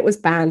bet it was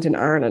banned in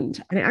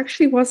Ireland, and it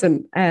actually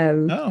wasn't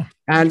banned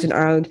in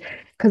Ireland,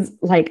 because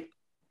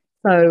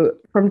so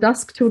From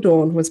Dusk Till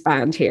Dawn was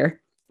banned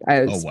here.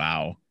 Oh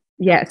wow!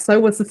 Yeah, so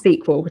was the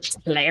sequel, which is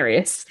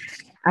hilarious.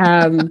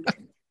 And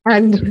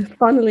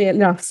funnily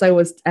enough, so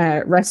was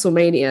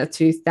WrestleMania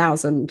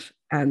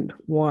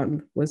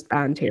 2001 was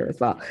banned here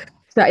as well.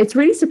 So it's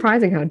really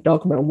surprising how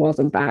Dogma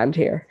wasn't banned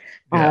here.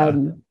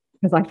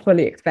 Because I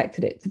fully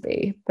expected it to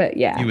be. But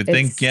yeah, you would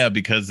think,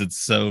 because it's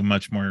so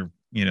much more,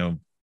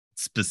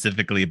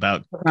 specifically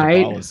about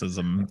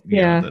Catholicism.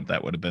 That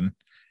would have been.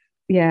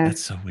 Yeah,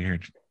 that's so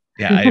weird.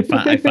 Yeah, I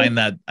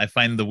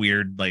find the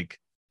weird, like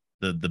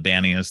the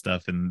banning of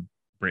stuff in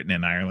Britain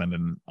and Ireland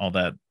and all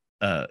that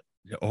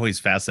always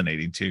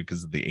fascinating too,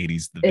 because of the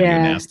 80s, the video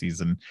nasties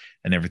and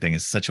everything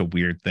is such a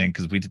weird thing,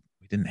 because we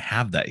didn't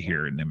have that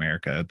here in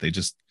America. They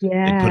just they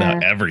put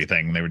out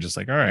everything. They were just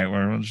like, all right,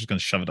 we're just going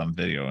to shove it on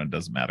video and it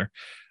doesn't matter.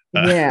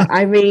 Yeah,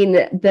 I mean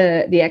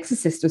the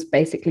Exorcist was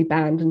basically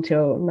banned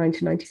until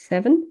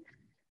 1997.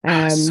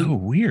 So Um,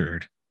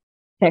 weird.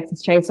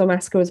 Texas Chainsaw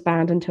Massacre was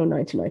banned until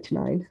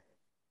 1999.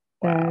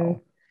 So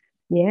Wow.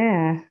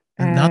 yeah,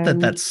 And not that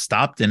that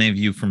stopped any of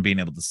you from being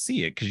able to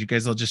see it, because you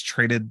guys all just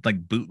traded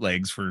like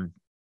bootlegs for,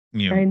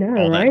 I know,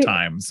 all that right?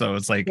 time. So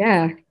it's like,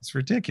 Yeah, it's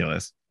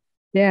ridiculous.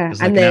 yeah.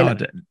 It's like And now,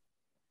 then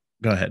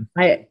go ahead.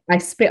 I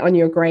Spit on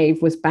Your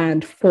Grave was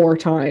banned 4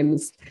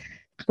 times.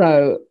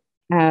 So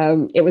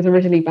it was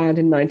originally banned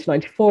in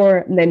 1994,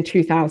 and then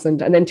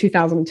 2000, and then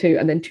 2002,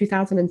 and then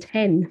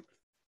 2010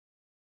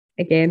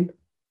 again.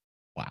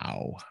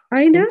 Wow.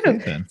 I know. Okay,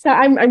 then. So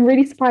I'm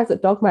really surprised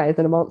that Dogma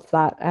isn't amongst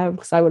that,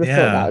 because I would have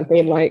thought that Yeah. would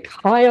be like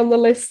high on the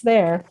list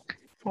there.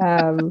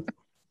 Um,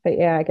 but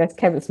yeah, I guess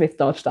Kevin Smith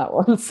dodged that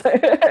one. So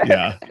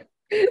Yeah.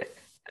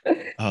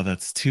 Oh,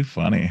 that's too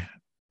funny.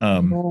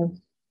 Um, yeah,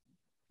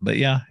 but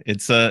yeah,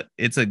 it's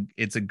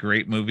a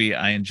great movie.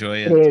 I enjoy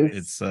it it.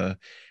 is.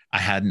 I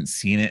hadn't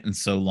seen it in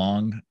so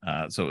long,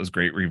 so it was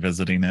great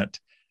revisiting it.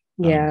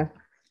 Yeah. Um,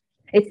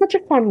 It's such a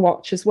fun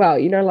watch as well.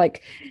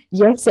 Like,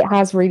 yes, it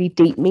has really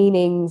deep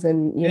meanings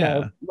and,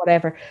 yeah.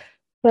 whatever,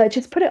 but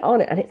just put it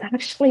on it and it's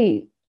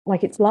actually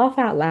like it's laugh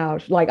out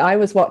loud. Like I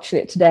was watching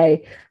it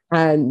today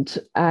and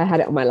I had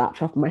it on my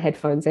laptop and my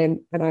headphones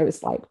in and I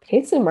was like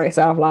pissing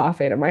myself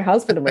laughing. And my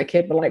husband and my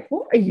kid were like,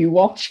 "What are you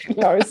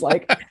watching?" I was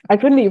like, I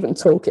couldn't even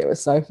talk. It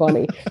was so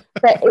funny.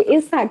 But it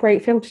is that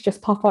great film to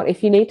just pop on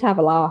if you need to have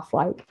a laugh.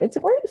 Like it's a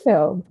great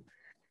film.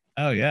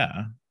 Oh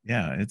yeah.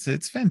 Yeah,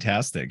 it's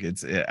fantastic.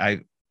 It's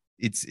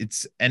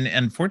and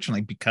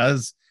unfortunately,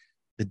 because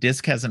the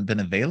disc hasn't been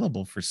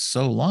available for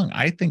so long,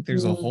 I think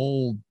there's a Mm,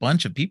 whole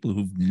bunch of people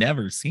who've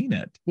never seen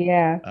it.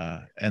 yeah.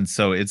 And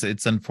so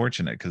it's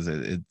unfortunate, because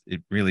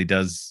it really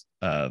does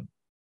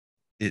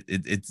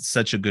it's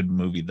such a good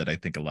movie that I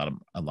think a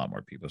lot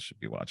more people should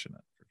be watching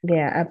it.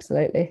 Yeah,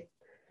 absolutely.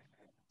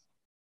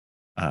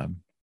 Um,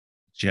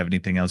 do you have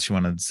anything else you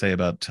wanted to say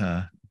about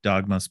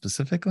Dogma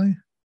specifically?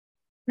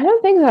 I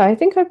don't think so. I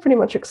think I've pretty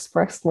much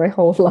expressed my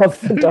whole love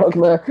for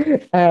Dogma.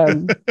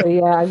 So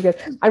yeah, I'm good.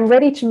 I'm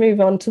ready to move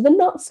on to the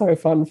not so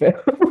fun film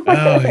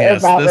Oh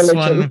yes, about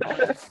religion.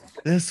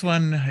 this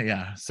one,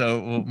 yeah.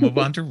 So we'll move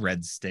on to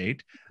Red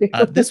State.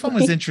 This one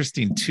was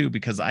interesting too,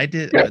 because I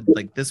did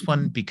like this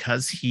one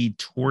because he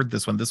toured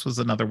this one. This was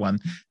another one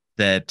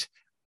that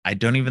I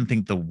don't even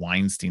think the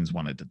Weinsteins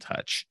wanted to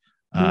touch.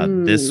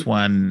 This Mm,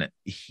 one,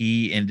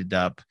 he ended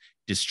up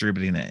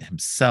distributing it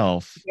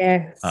himself.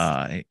 yes.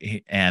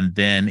 And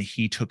then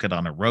he took it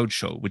on a road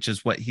show, which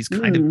is what he's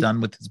kind of Mm,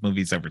 done with his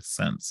movies ever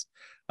since.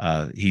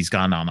 He's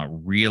gone on a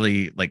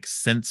really, like,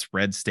 since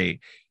Red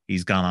State,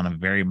 he's gone on a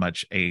very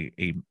much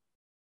a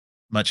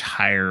much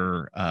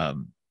higher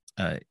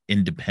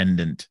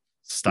independent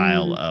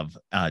style mm,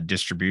 of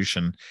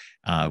distribution,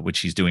 which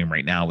he's doing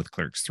right now with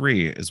Clerks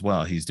 3 as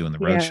well. He's doing the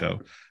road yeah.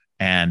 show,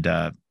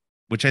 and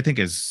which I think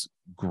is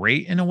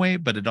great in a way,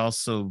 but it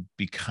also,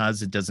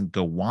 because it doesn't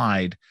go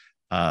wide,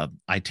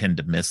 I tend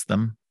to miss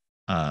them.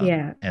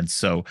 Yeah. And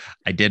so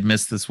I did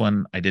miss this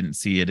one. I didn't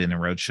see it in a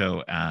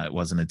roadshow. It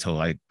wasn't until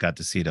I got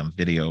to see it on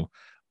video.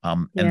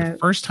 And the Yeah.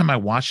 first time I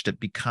watched it,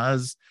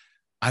 because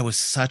I was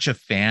such a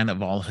fan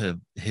of all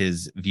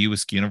his View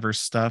Askew universe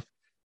stuff,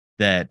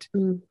 that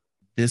Mm.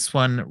 this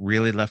one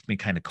really left me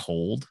kind of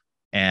cold,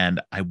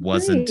 and I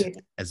wasn't Nice.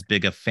 as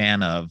big a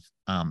fan of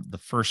the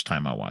first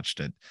time I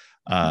watched it.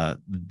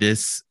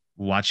 This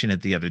Watching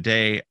it the other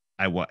day,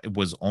 it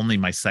was only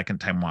my second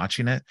time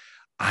watching it.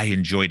 I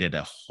enjoyed it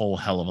a whole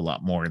hell of a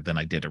lot more than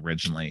I did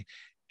originally,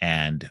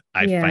 and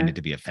I find Yeah. it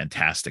to be a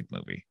fantastic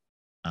movie.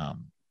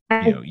 Um,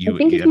 I think you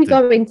if have you to,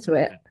 go into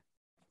it,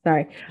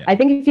 sorry, yeah, I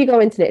think if you go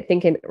into it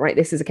thinking, right,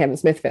 this is a Kevin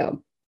Smith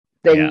film,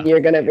 then yeah, you're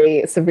going to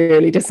be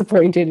severely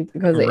disappointed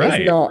because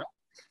right,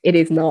 it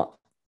is not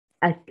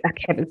a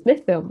Kevin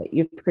Smith film that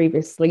you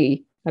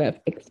previously kind of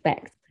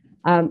expect.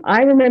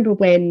 I remember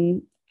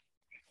when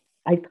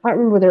I can't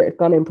remember whether it had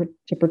gone into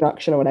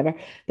production or whatever,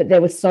 but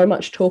there was so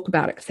much talk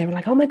about it because they were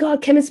like, "Oh my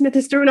god, Kevin Smith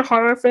is doing a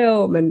horror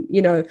film," and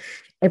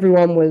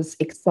everyone was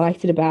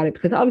excited about it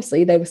because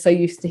obviously they were so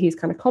used to his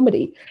kind of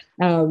comedy.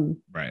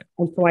 right.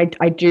 And so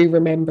I do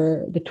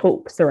remember the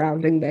talk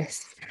surrounding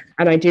this,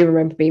 and I do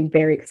remember being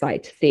very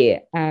excited to see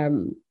it.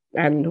 And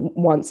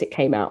once it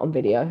came out on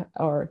video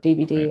or Right.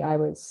 DVD,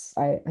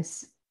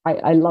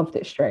 I loved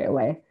it straight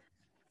away.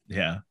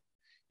 Yeah.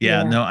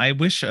 Yeah, Yeah, no, I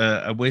wish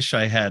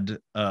I had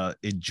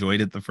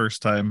enjoyed it the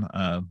first time.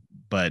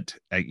 But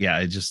yeah,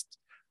 I just,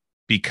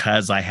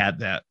 because I had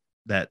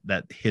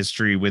that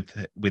history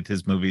with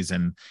his movies,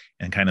 and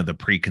kind of the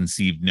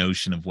preconceived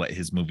notion of what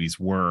his movies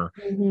were,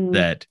 mm-hmm.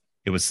 that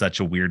it was such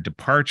a weird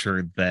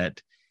departure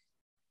that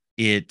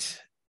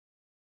it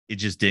it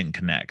just didn't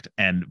connect.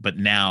 And but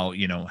now,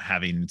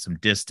 having some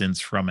distance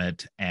from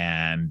it,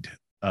 and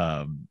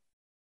um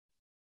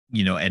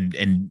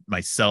and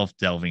myself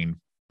delving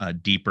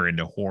deeper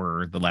into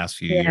horror the last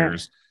few Yeah,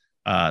 years,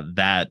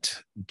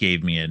 that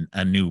gave me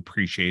a new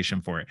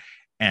appreciation for it.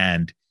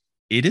 And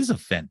it is a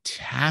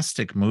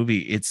fantastic movie.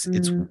 It's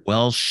mm,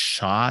 well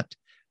shot.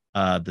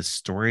 The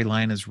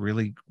storyline is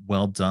really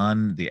well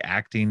done. The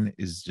acting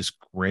is just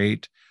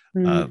great.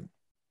 Uh, Mm,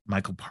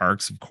 Michael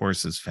Parks, of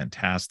course, is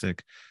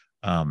fantastic.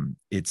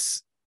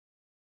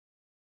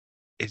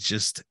 It's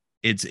just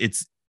it's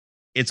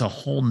it's a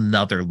whole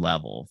nother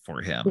level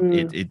for him.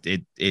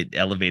 mm, It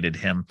elevated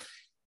him.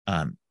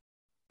 Um,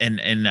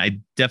 and I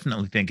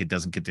definitely think it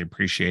doesn't get the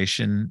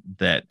appreciation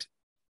that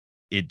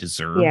it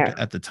deserved yeah,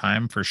 at the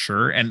time for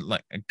sure. And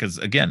like, because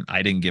again,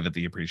 I didn't give it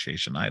the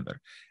appreciation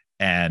either.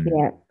 And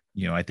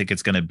yeah, I think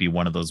it's going to be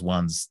one of those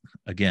ones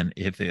again,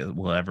 if it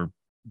will ever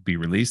be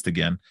released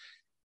again,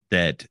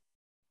 that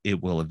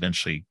it will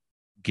eventually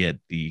get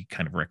the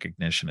kind of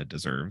recognition it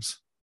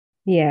deserves.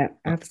 yeah,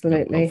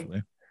 absolutely.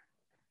 Hopefully.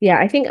 Yeah,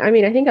 I think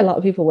a lot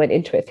of people went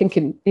into it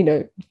thinking,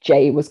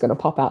 Jay was going to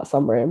pop out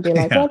somewhere and be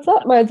like, Yeah. "What's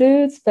up, my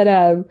dudes?" But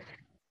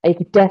you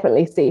could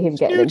definitely see him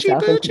getting Snoochie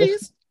himself into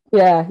this. boochies.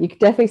 Yeah, you could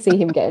definitely see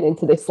him getting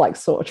into this like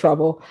sort of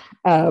trouble.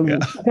 Yeah.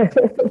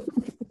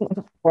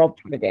 Rob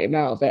trying to get him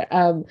out of it.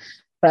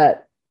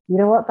 But you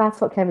know what? That's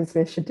what Kevin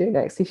Smith should do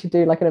next. He should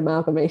do like an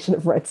amalgamation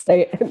of Red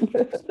State and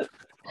Jay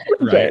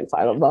Right. and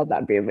Silent Bob.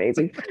 That'd be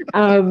amazing.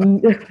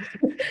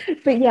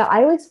 But yeah,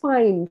 I always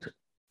find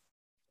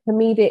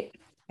comedic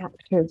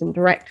actors and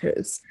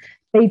directors,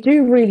 they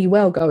do really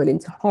well going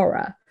into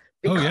horror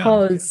Oh yeah.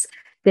 because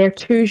they're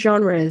two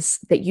genres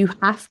that you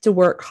have to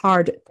work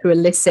hard to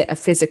elicit a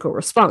physical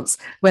response,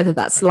 whether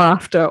that's Right.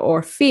 laughter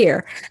or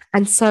fear.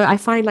 And so I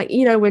find like,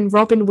 when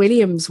Robin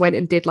Williams went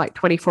and did like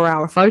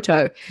 24-hour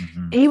photo,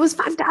 Mm-hmm. he was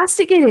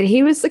fantastic in it.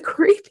 He was the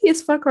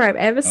creepiest fucker I've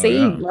ever Oh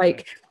yeah.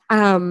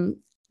 seen.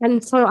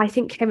 And so I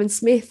think Kevin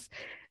Smith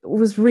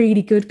was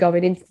really good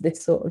going into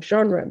this sort of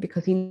genre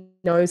because he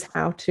knows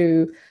how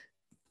to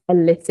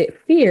elicit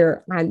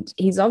fear. And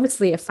he's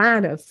obviously a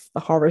fan of the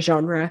horror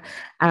genre.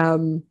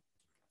 Um,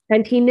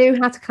 and he knew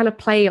how to kind of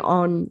play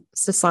on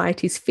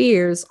society's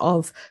fears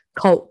of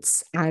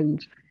cults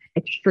and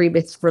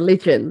extremist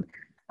religion.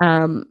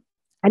 Um,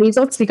 and he's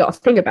obviously got a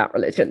thing about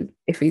religion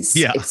if he's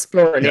Yeah.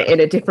 exploring it Yeah. in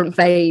a different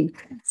vein.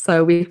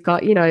 So we've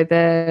got,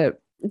 the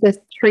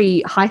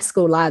three high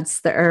school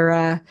lads that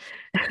are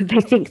they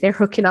think they're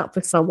hooking up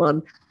with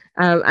someone.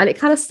 And it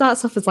kind of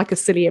starts off as like a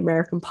silly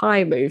American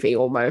Pie movie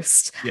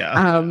almost.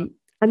 Yeah.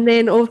 And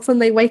then all of a sudden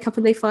they wake up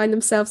and they find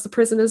themselves the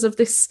prisoners of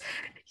this,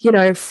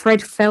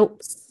 Fred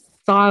Phelps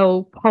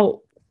style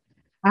cult.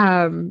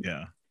 Um,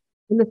 Yeah.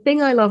 and the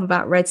thing I love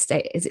about Red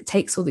State is it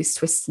takes all these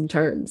twists and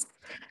turns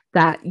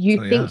that you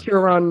Oh yeah. think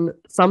you're on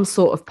some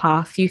sort of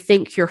path, you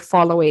think you're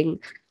following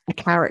a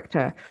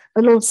character,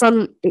 and all of a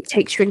sudden it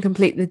takes you in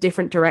completely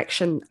different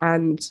direction,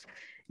 and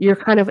you're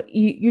kind of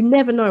you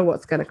never know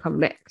what's going to come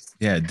next.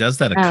 Yeah. It does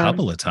that a Um,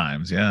 couple of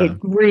times. Yeah. it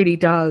really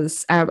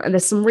does, and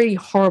there's some really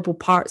horrible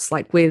parts,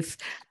 like with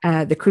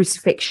the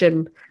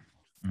crucifixion.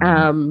 Mm-hmm.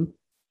 Um,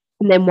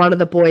 and then one of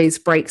the boys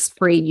breaks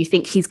free. You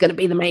think he's going to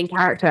be the main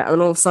character,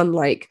 and all of a sudden,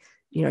 like,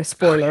 Oh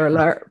spoiler yeah.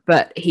 alert,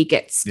 but he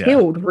gets Yeah.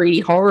 killed really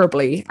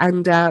horribly,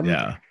 and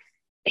Yeah.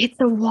 it's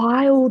a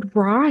wild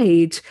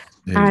ride.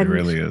 It And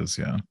really is.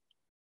 Yeah.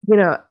 you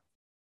know,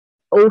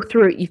 all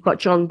through it, you've got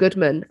John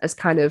Goodman as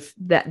kind of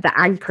the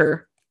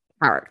anchor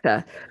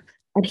character,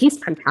 and he's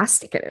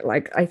fantastic in it.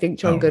 Like, I think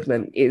John Oh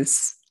Goodman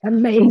is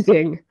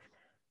amazing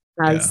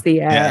yeah. as the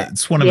Yeah.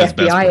 It's one of the his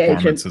best FBI agent.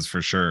 performances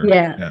for sure.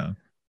 Yeah, Yeah.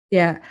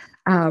 yeah.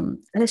 And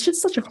it's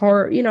just such a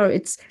horror,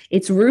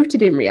 it's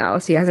rooted in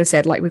reality. As I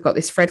said, like we've got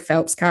this Fred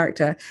Phelps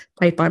character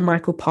played by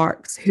Michael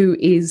Parks, who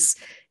is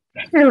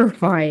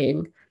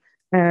terrifying.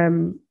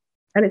 Um,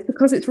 and it's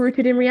because it's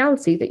rooted in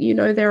reality that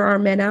there are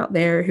men out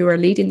there who are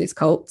leading these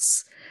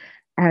cults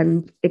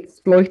and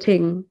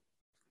exploiting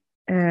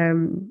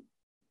women,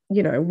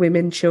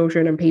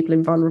 children, and people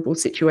in vulnerable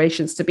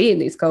situations to be in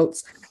these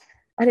cults.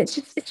 And it's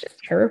just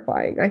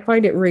terrifying. I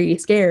find it really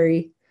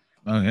scary.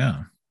 Oh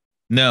yeah.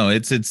 No,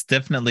 it's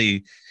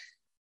definitely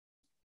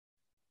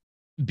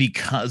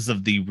because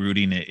of the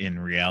rooting it in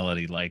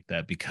reality like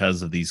that,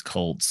 because of these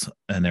cults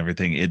and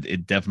everything,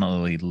 it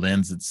definitely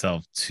lends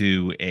itself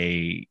to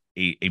a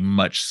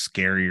much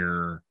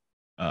scarier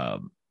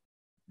um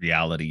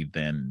reality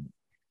than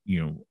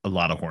a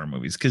lot of horror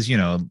movies. Because a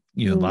lot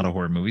Mm, of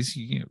horror movies,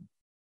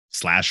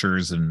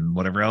 slashers and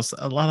whatever else,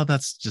 a lot of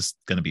that's just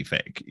gonna be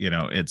fake.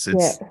 yeah. It's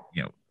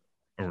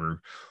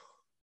or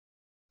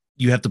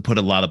you have to put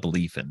a lot of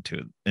belief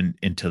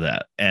into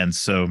that. And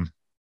so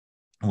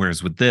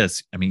whereas with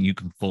this, I mean, you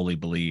can fully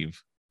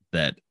believe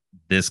that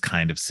this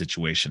kind of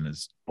situation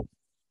is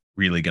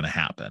really going to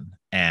happen,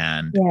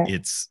 and Yeah.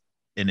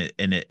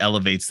 it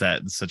elevates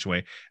that in such a way.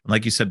 And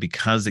like you said,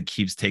 because it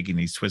keeps taking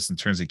these twists and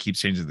turns, it keeps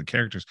changing the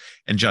characters.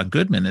 And John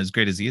Goodman, as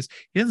great as he is,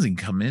 he doesn't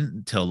come in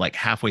until like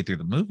halfway through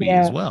the movie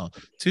as Yeah. well,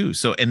 too.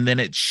 So and then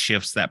it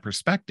shifts that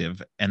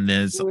perspective, and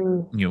then it's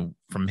Mm,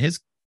 from his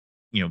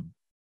you know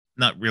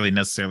not really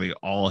necessarily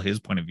all his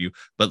point of view,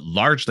 but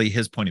largely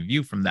his point of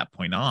view from that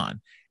point on.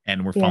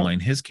 And we're yeah. following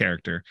his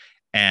character.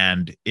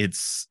 And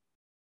it's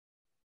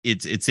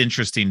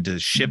interesting to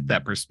shift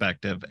that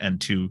perspective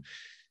and to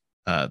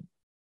uh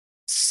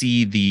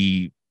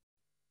see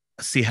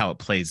how it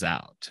plays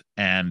out.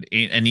 And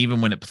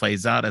even when it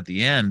plays out at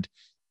the end,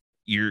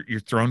 you're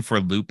thrown for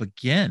a loop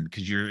again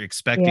because you're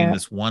expecting Yeah.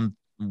 this one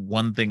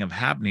thing of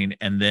happening,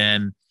 and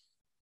then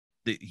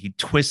he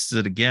twists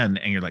it again,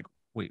 and you're like,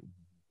 wait,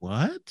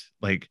 what?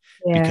 Like,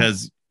 Yeah.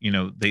 because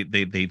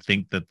they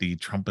think that the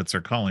trumpets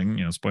are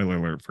calling, spoiler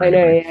alert for I know.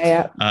 anybody.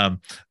 Yeah. Yeah.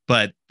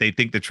 But they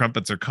think the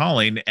trumpets are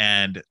calling,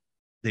 and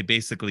they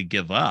basically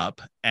give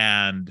up,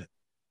 and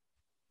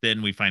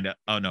then we find out,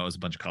 oh no, it was a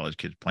bunch of college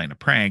kids playing a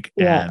prank,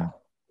 Yeah.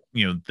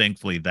 and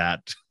thankfully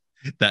that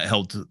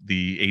helped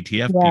the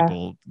ATF Yeah.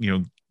 people,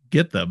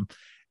 get them.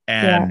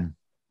 Yeah. And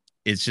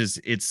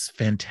it's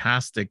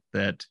fantastic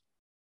that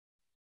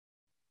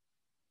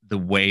the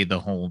way the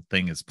whole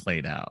thing is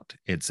played out.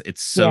 It's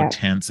so Yeah.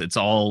 tense. It's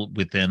all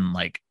within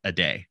like a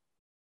day.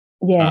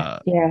 Yeah. Uh,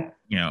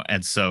 Yeah.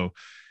 and so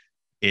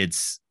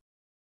it's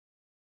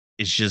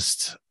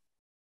just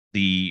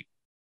the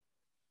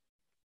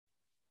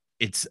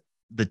it's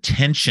the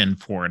tension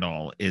for it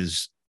all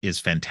is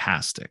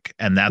fantastic.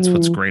 And that's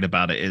what's Mm. great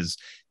about it, is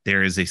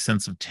there is a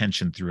sense of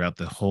tension throughout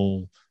the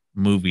whole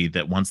movie,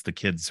 that once the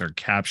kids are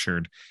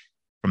captured,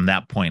 from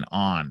that point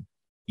on,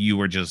 you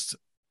are just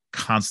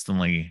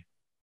constantly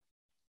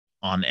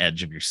on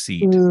edge of your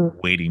seat,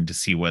 Mm. waiting to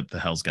see what the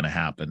hell's going to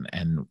happen.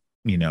 And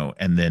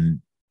and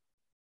then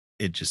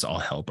it just all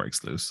hell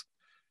breaks loose.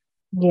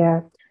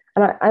 Yeah.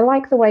 And I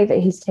like the way that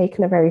he's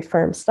taken a very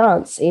firm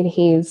stance in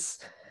his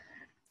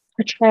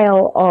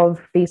portrayal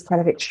of these kind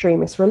of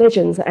extremist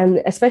religions.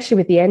 And especially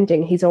with the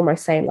ending, he's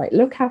almost saying, like,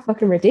 look how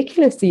fucking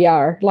ridiculous you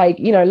are. Like,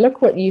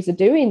 look what you're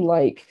doing.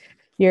 Like,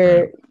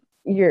 Right.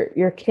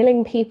 you're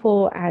killing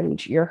people,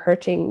 and you're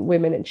hurting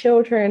women and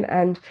children,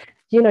 and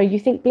you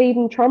think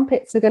bleeding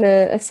trumpets are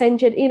gonna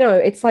ascend you.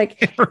 It's like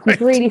Right.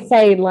 he's really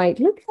saying, like,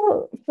 look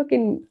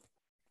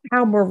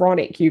how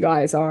moronic you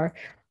guys are.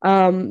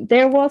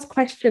 There was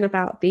question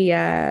about the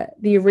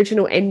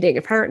original ending.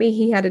 Apparently,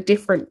 he had a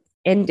different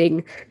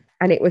ending,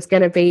 and it was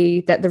going to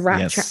be that the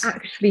rapture Yes.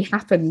 actually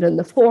happened, and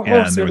the four Yeah, and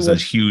there horsemen was a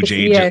would. huge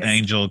Yes,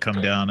 angel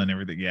come down and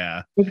everything.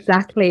 Yeah.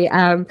 exactly.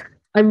 I'm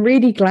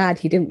really glad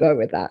he didn't go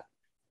with that.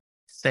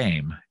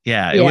 Same.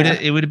 Yeah, Yeah,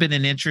 it would have been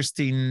an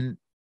interesting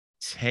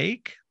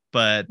take,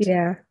 but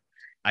yeah,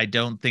 I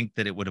don't think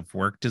that it would have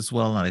worked as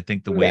well. And I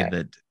think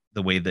yeah.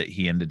 the way that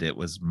he ended it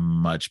was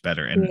much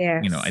better. And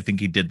I Yes. think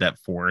he did that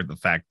for the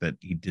fact that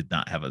he did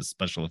not have a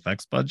special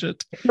effects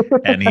budget,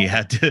 and he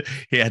had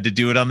to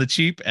do it on the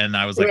cheap. And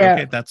I was like, Yeah,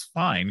 okay, that's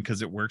fine,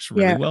 because it works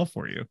really yeah, well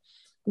for you.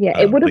 yeah.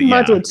 It would have But yeah,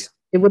 muddled.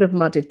 It would have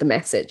muddied the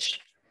message.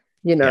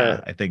 You yeah,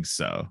 know. I think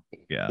so.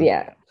 Yeah.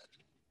 Yeah.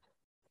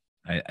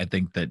 I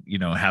think that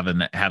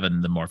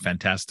having the more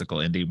fantastical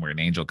ending where an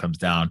angel comes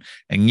down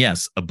and,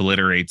 yes,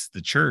 obliterates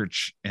the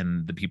church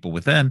and the people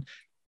within.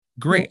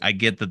 Great. I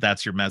get that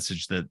that's your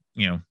message, that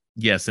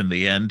yes, in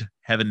the end,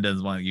 heaven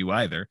doesn't want you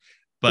either.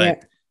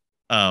 But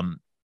Yeah.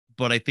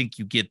 but I think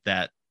you get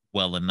that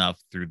well enough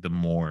through the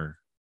more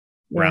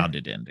Yeah.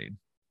 rounded ending.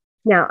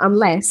 Now,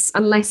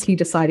 unless he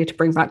decided to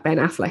bring back Ben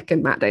Affleck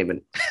and Matt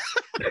Damon,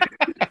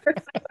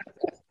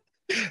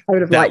 I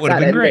would have That liked would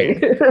have that been ending.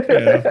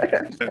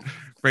 great. Yeah.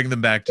 Bring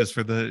them back just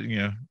for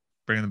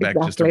bring them back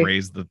just to Exactly.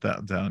 raise the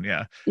down.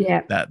 Yeah.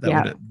 Yeah. That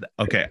Yeah. would,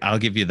 okay, I'll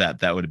give you that.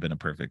 That would have been a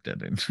perfect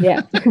ending.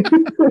 Yeah.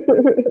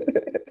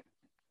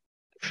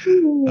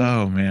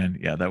 Oh man,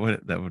 yeah, that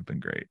would have been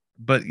great.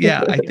 But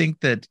yeah, I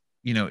think that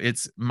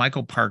it's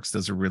Michael Parks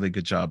does a really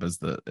good job as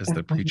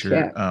the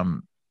preacher.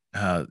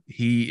 Yeah.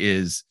 He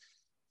is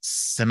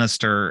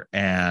sinister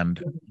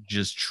and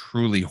just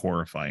truly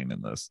horrifying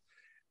in this.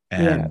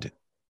 Yeah.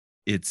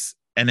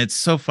 And it's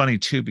so funny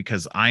too,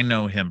 because I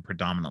know him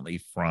predominantly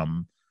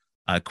from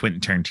Quentin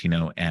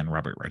Tarantino and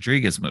Robert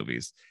Rodriguez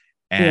movies,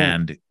 Yeah.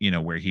 and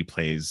where he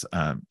plays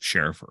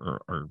sheriff,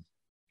 or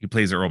he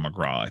plays Earl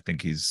McGraw. I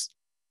think he's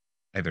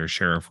either a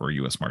sheriff or a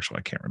U.S. Marshal.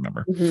 I can't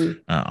remember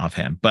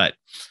offhand. But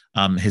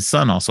his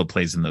son also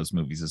plays in those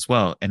movies as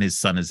well, and his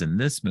son is in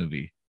this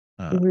movie.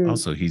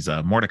 Also, he's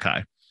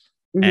Mordecai,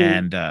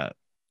 and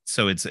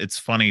so it's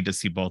funny to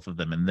see both of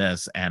them in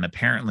this. And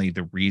apparently,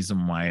 the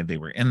reason why they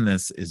were in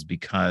this is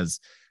because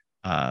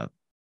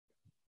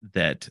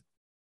that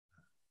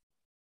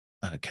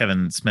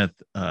Kevin Smith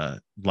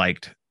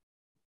liked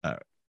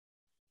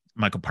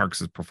Michael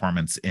Parks'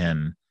 performance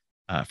in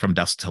From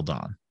Dusk Till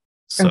Dawn.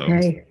 So.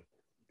 Okay.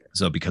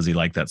 So because he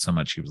liked that so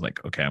much, he was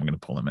like, okay, I'm going to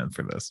pull him in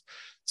for this.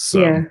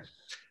 So,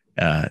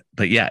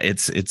 but yeah,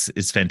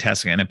 it's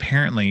fantastic. And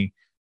apparently,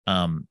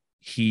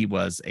 he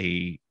was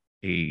a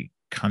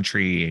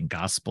country and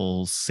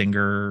gospel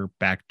singer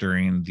back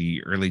during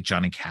the early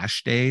Johnny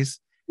Cash days.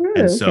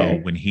 And so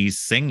when he's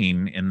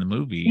singing in the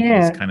movie,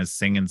 he's kind of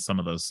singing some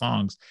of those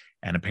songs.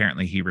 And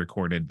apparently he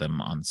recorded them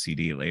on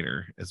CD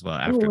later as well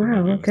after the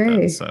movie was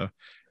done. So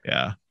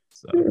yeah.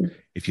 So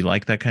if you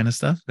like that kind of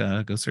stuff,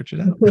 go search it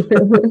out.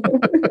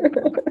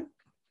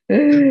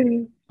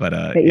 But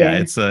yeah,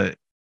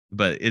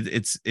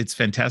 it's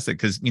fantastic,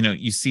 because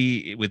you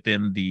see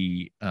within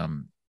the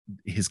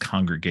his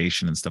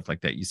congregation and stuff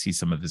like that, you see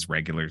some of his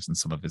regulars and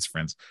some of his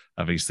friends.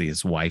 Obviously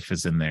his wife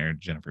is in there,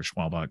 Jennifer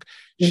Schwalbach.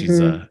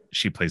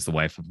 She plays the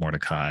wife of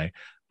Mordecai.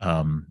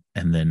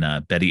 And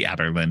then Betty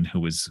Adderlin, who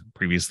was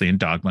previously in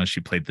Dogma,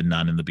 she played the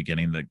nun in the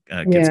beginning that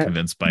gets Yeah.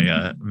 convinced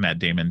by Matt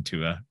Damon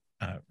to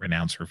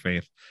renounce her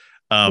faith.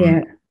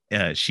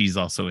 Yeah. She's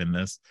also in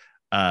this.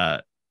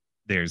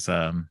 There's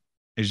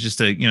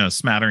just a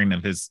smattering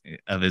of his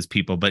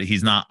people, but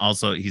he's not,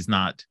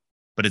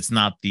 but it's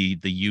not the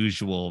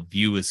usual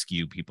View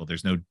Askew people.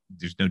 There's no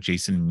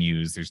Jason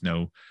Mewes, there's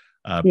no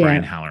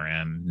Brian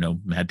Halloran, no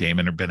Matt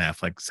Damon or Ben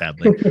Affleck,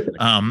 sadly.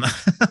 Damn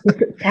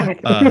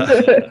it.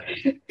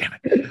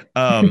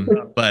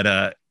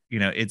 But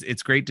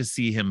it's great to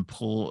see him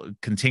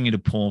continue to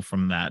pull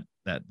from that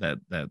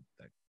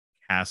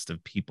cast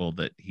of people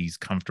that he's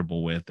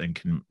comfortable with and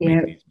can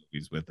make these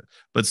movies with,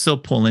 but still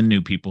pull in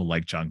new people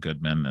like John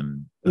Goodman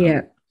and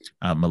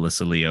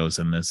Melissa Leo's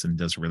in this and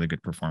does a really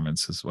good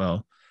performance as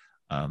well.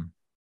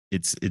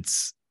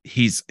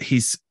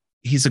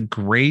 He's a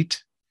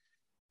great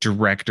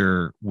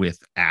director with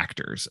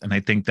actors, and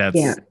I think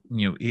that's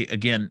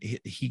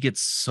he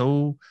gets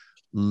so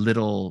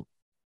little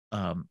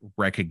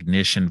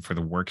recognition for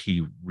the work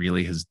he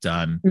really has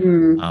done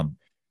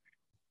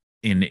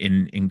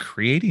in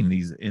creating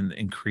these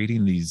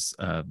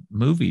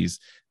movies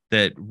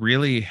that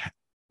really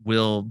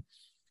will,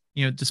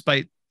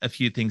 despite a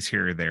few things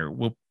here or there,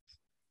 will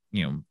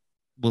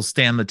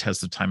stand the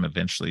test of time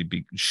eventually,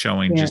 be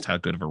showing just how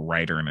good of a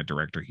writer and a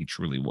director he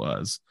truly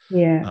was.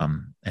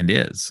 And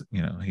is,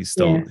 he's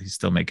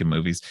still making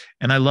movies.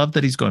 And I love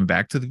that he's going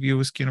back to the View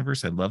Askew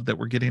universe. I love that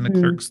we're getting a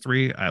Clerks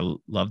 3. I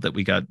love that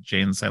we got Jay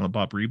and Silent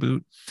Bob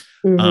reboot.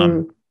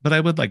 But I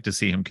would like to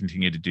see him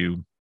continue to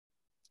do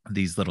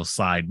these little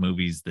side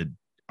movies that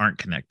aren't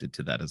connected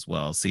to that as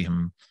well. See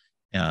him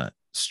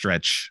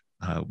stretch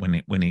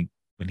when he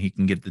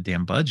can get the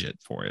damn budget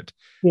for it.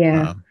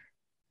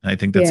 I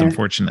think that's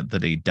unfortunate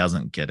that he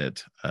doesn't get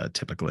it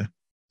typically.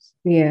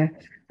 Yeah.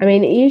 I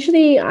mean,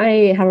 usually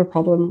I have a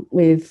problem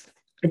with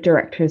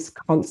directors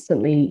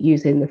constantly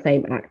using the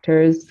same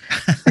actors.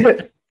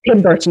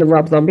 Tim Burton and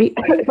Rob Zombie.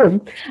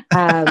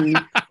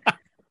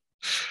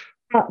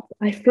 But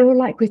I feel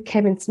like with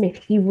Kevin Smith,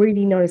 he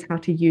really knows how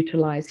to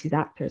utilize his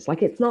actors.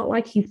 Like, it's not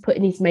like he's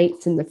putting his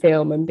mates in the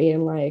film and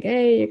being like,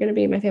 hey, you're going to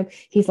be in my film.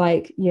 He's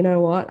like, you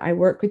know what? I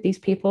work with these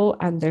people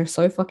and they're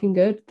so fucking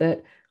good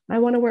that I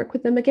want to work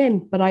with them again.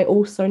 But I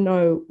also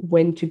know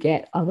when to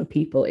get other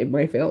people in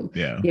my film.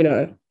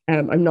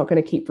 I'm not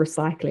going to keep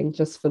recycling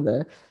just for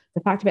the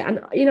fact of it.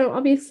 And,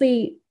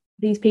 obviously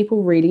these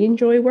people really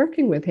enjoy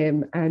working with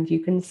him, and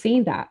you can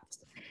see that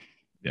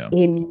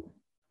in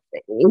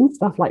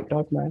stuff like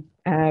Dogma.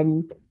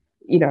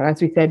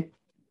 As we said,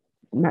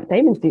 Matt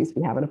Damon seems to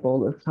be having a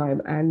ball of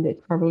time, and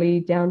it's probably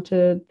down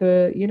to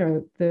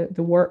the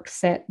work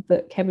set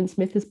that Kevin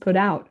Smith has put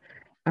out.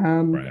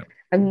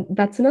 And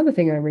that's another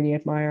thing I really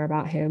admire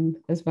about him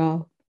as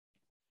well.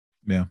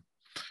 Yeah.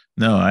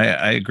 No,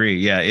 I agree.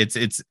 Yeah, it's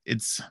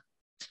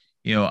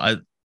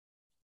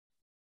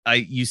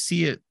you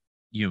see it,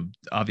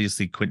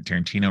 obviously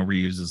Quentin Tarantino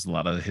reuses a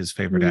lot of his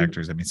favorite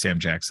actors. I mean, Sam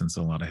Jackson's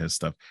a lot of his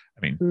stuff.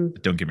 I mean,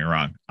 don't get me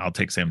wrong, I'll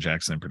take Sam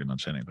Jackson in pretty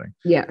much anything.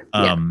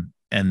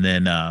 And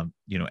then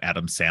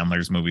Adam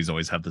Sandler's movies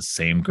always have the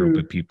same group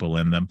of people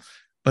in them.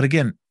 But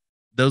again,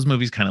 those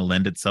movies kind of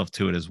lend itself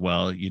to it as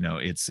well.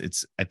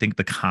 It's I think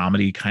the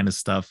comedy kind of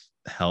stuff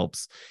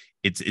helps.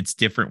 It's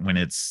different when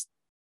it's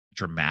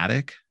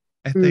dramatic.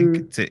 I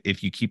think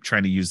if you keep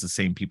trying to use the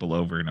same people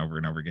over and over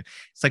and over again,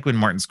 it's like when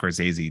Martin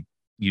Scorsese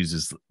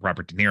uses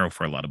Robert De Niro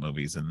for a lot of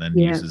movies, and then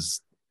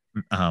uses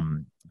what's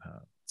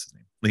his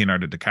name,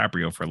 Leonardo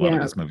DiCaprio for a lot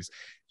of his movies.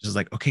 It's just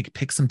like, okay,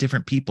 pick some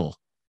different people.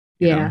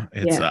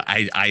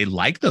 I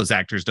like those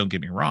actors, don't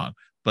get me wrong,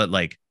 but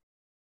like,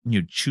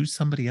 choose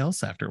somebody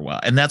else after a while.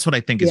 And that's what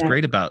I think is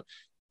great about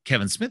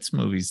Kevin Smith's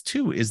movies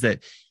too, is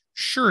that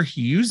sure,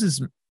 he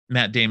uses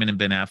Matt Damon and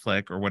Ben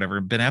Affleck or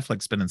whatever. Ben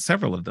Affleck's been in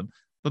several of them,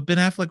 but Ben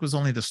Affleck was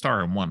only the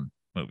star in one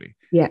movie.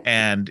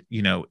 And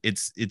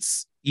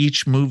it's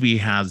each movie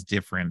has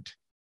different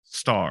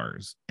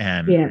stars,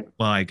 and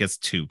well, I guess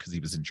two, because he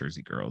was in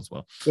Jersey Girl as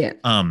well.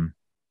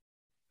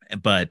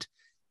 But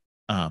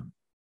I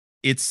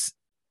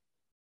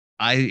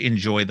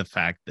enjoy the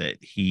fact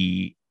that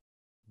he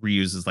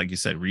reuses, like you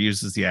said,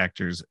 reuses the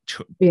actors,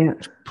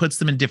 puts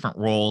them in different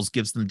roles,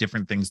 gives them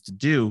different things to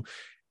do,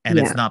 and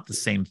it's not the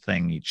same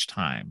thing each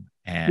time.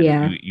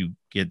 And you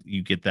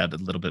get that a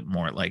little bit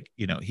more, like,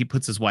 he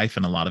puts his wife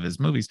in a lot of his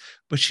movies,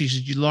 but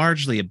she's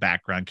largely a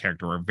background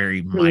character or a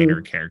very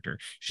minor character.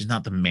 She's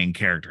not the main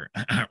character.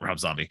 Rob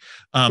Zombie.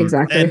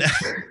 Exactly.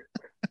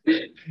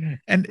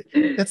 And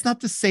that's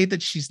not to say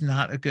that she's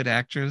not a good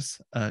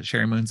actress,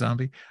 Sherry Moon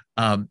Zombie.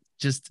 I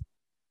just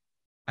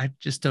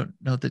don't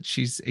know that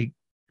she's a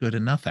good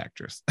enough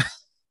actress.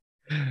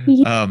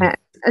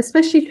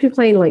 Especially if you're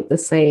playing like the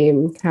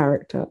same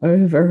character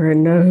over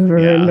and over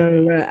and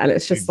over, and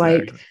it's just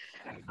like,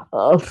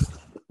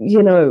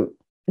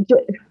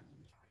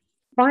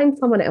 find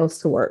someone else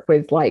to work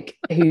with, like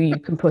who you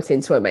can put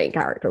into a main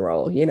character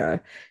role.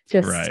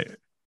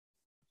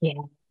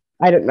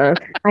 I don't know.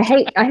 I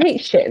hate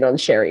shitting on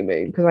Sherry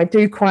Moon because I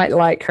do quite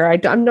like her.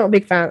 I'm not a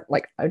big fan.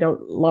 Like, I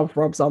don't love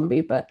Rob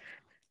Zombie, but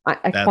I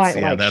That's quite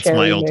yeah, like that's my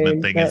Sherry ultimate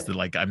Moon. thing is But that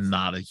like I'm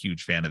not a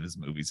huge fan of his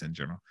movies in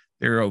general.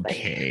 They're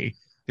okay.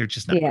 They're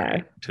just not yeah,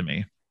 great to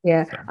me.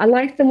 yeah, So, I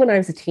liked them when I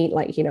was a teen,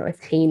 like a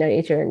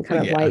teenager, and well,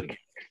 kind of yeah, like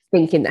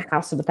thinking the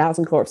House of a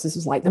Thousand Corpses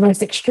was like the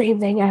most extreme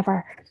thing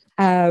ever.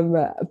 Um,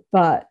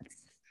 but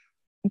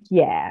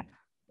yeah.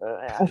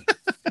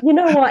 You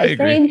know what? I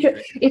agree.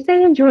 If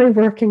they enjoy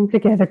working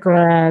together,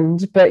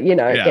 grand. But it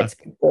Yeah, gets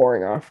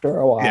boring after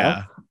a while.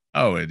 yeah.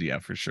 Oh, and yeah,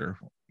 for sure.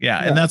 Yeah,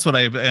 and Yeah. that's what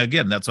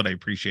I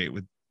appreciate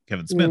with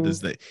Kevin Smith Mm,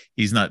 is that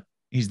he's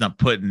not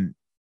putting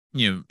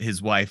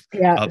his wife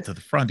yeah. up to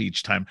the front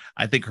each time.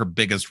 I think her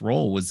biggest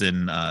role was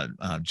in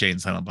Jay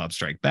and Silent Bob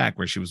Strike Back,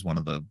 where she was one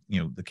of the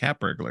the cat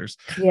burglars.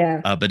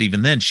 Yeah. But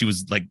even then, she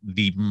was like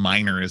the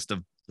minorest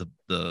of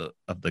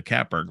the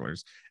cat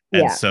burglars,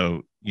 and Yeah.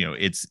 so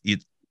it's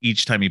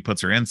each time he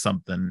puts her in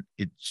something,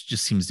 it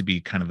just seems to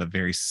be kind of a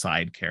very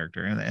side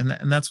character,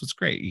 and that's what's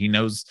great. He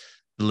knows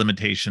the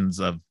limitations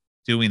of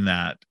doing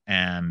that,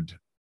 and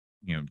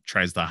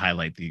tries to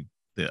highlight the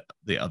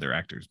other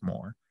actors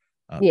more,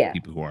 Yeah.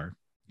 people who are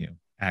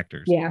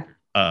actors. Yeah.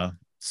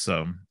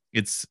 So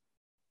it's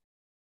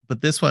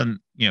but this one,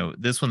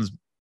 this one's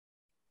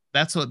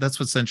that's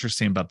what's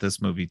interesting about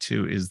this movie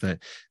too is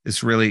that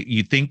it's really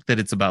you think that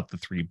it's about the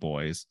three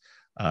boys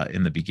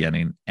in the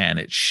beginning, and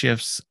it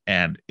shifts,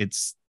 and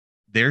it's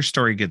their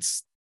story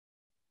gets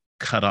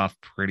cut off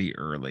pretty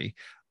early.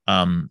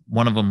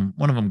 One of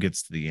them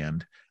gets to the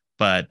end,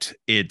 but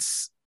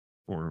it's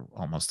or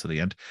almost to the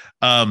end.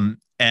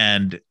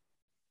 And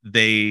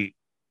they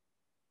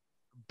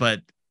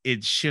but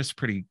it shifts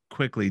pretty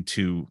quickly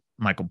to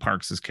Michael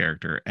Parks's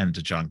character and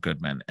to John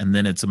Goodman, and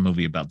then it's a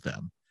movie about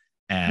them.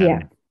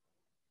 Yeah.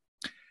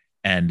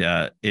 And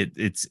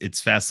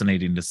it's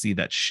fascinating to see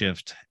that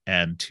shift,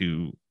 and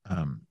to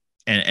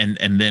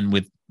and then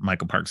with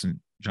Michael Parks and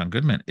John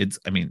Goodman,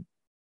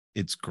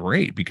 it's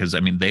great because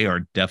they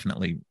are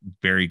definitely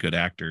very good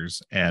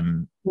actors,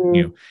 and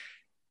Mm,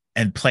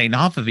 and playing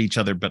off of each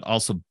other, but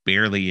also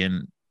barely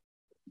in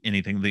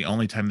anything. The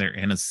only time they're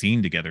in a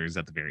scene together is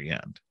at the very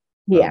end.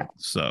 yeah.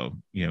 So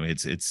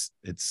it's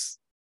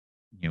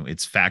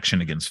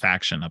faction against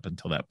faction up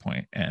until that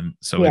point, and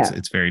so Yeah.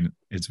 it's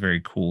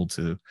very cool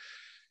to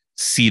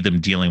see them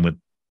dealing with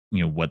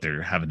what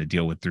they're having to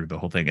deal with through the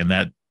whole thing, and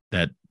that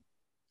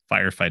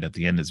firefight at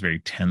the end is very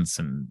tense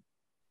and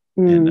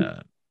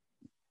Mm,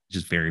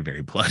 just very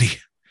very bloody.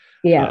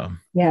 yeah. um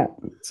Yeah.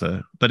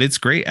 but it's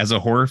great as a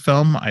horror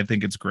film. I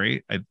think it's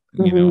great.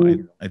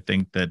 Hmm. I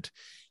think that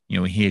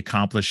he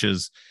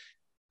accomplishes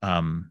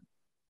um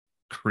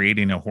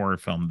creating a horror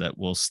film that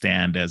will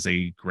stand as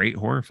a great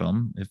horror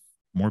film if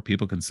more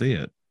people can see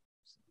it.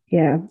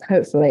 Yeah.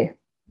 Hopefully.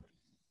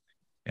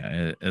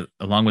 Yeah,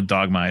 along with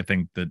Dogma, I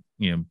think that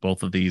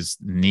both of these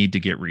need to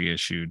get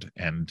reissued,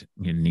 and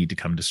you need to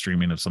come to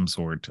streaming of some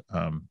sort.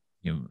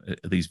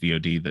 At least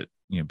VOD that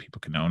people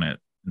can own it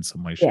in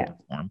some way, shape, Yeah. or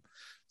form,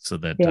 so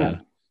that Yeah.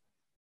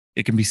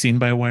 it can be seen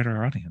by a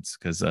wider audience.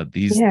 Because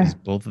these Yeah.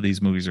 both of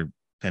these movies are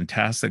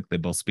fantastic. They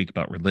both speak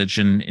about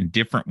religion in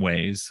different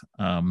ways.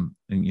 And,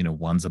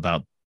 one's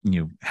about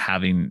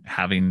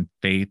having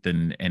faith,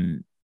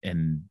 and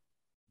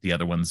the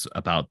other one's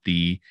about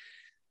the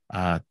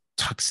uh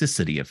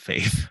toxicity of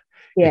faith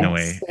in a Yes.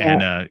 way,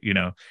 and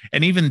Yeah.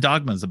 and even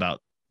Dogma's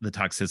about the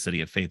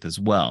toxicity of faith as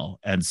well.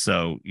 And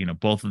so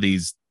both of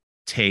these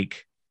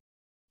take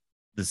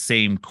the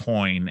same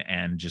coin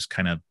and just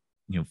kind of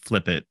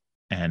flip it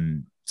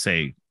and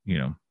say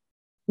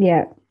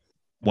Yeah.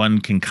 one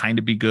can kind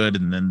of be good,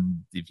 and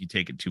then if you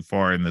take it too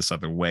far in this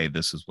other way,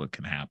 this is what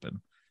can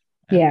happen.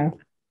 And Yeah.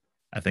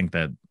 I think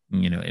that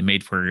it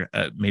made for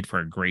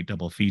a great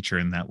double feature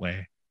in that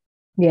way.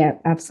 Yeah,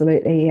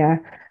 absolutely. Yeah.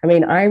 I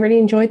mean, I really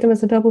enjoyed them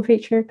as a double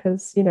feature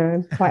because,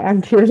 I'm quite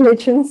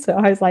anti-religion. So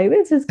I was like,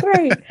 this is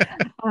great.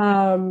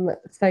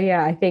 So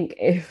yeah, I think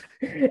if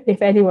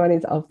anyone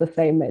is of the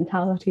same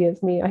mentality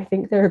as me, I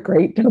think they're a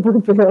great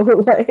double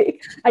bill.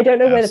 Like, I don't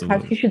know whether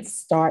perhaps Absolutely. you should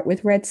start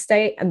with Red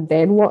State and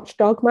then watch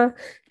Dogma,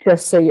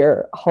 just so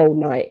your whole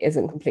night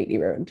isn't completely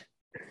ruined.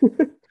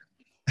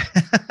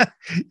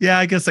 Yeah,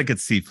 I guess I could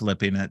see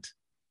flipping it.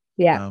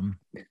 Yeah. um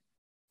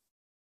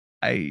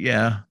I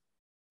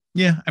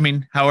yeah,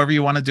 however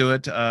you want to do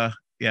it.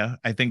 Yeah,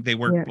 I think they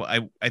work. Yeah.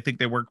 I think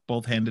they work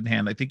both hand in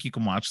hand. I think you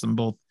can watch them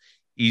both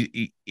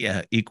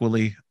yeah,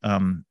 equally,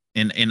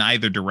 in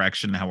either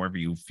direction, however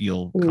you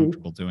feel Mm,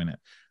 comfortable doing it.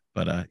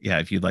 But yeah,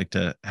 if you'd like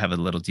to have a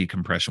little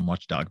decompression,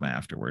 watch Dogma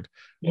afterward,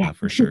 yeah.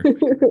 for sure.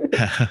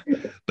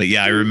 But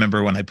yeah, I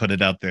remember when I put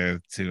it out there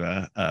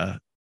to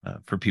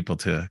for people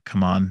to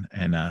come on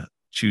and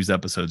choose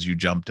episodes, you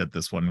jumped at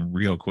this one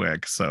real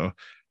quick. So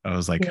I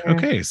was like, Yeah.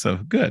 okay, so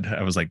good.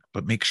 I was like,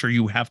 but make sure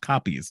you have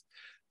copies.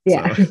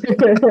 Yeah. So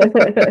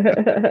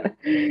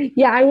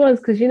Yeah, I was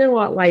because you know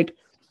what, like,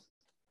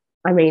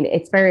 I mean,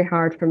 it's very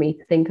hard for me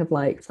to think of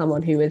like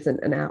someone who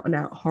isn't an out and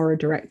out horror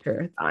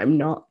director that I'm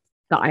not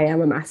that I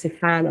am a massive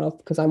fan of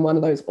because I'm one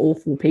of those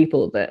awful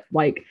people that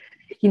like,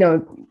 you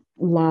know,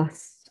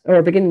 last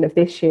or beginning of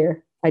this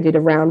year, I did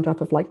a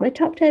roundup of like my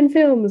top 10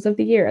 films of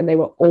the year, and they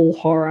were all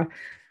horror.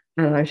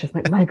 And I was just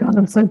like, my God,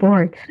 I'm so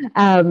boring.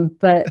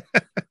 But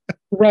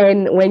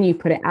when you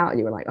put it out and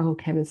you were like, oh,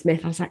 Kevin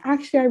Smith, I was like,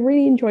 actually, I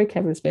really enjoy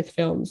Kevin Smith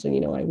films,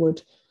 and I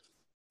would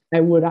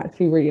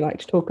actually really like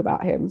to talk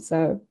about him.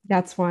 So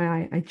that's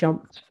why I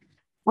jumped.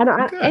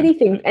 And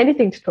Good.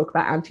 anything to talk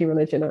about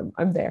anti-religion,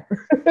 I'm there.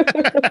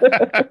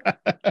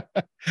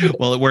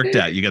 Well, it worked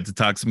out. You got to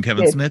talk some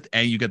Kevin It Smith,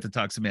 and you got to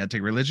talk some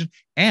anti-religion,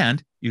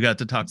 and you got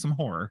to talk some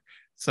horror.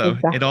 So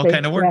it all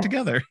kind exactly, of worked yeah,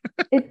 together.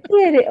 it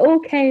did. It all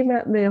came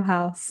at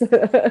Millhouse.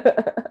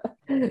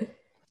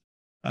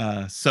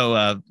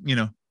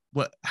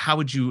 How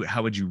would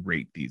you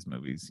rate these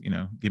movies?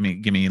 Give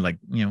me like,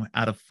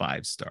 out of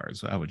 5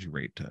 stars. How would you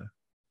rate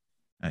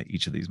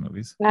each of these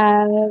movies?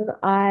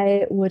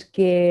 I would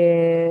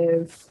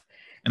give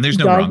And there's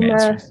no wrong Dogma.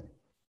 answers.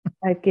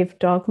 I'd give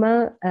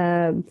Dogma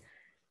probably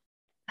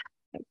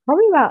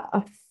about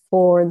a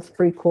 4 and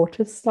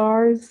 3/4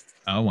 stars.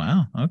 Oh,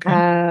 wow. Okay.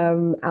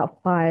 Out of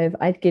 5.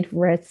 I'd give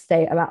Red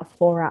State about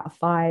 4 out of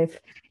 5.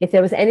 If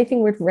there was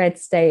anything with Red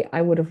State,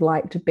 I would have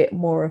liked a bit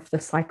more of the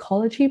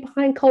psychology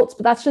behind cults,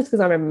 but that's just because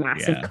I'm a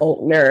massive Yeah.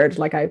 cult nerd.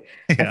 Like I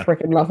Yeah.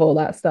 freaking love all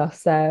that stuff.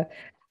 So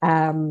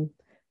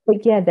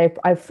but yeah,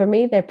 for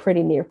me they're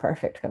pretty near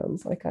perfect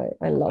films. Like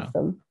I love Wow.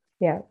 them.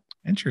 Yeah.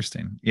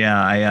 Interesting.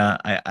 Yeah,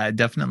 I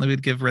definitely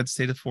would give Red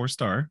State a 4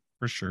 star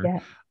for sure. Yeah.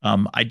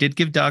 I did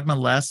give Dogma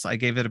less. I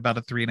gave it about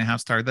a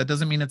 3.5 star. That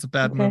doesn't mean it's a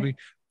bad Okay. movie.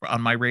 On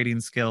my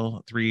rating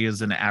scale, 3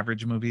 is an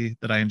average movie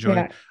that I enjoy.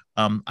 Yeah.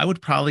 I would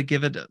probably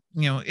give it,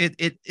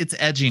 it's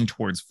edging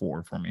towards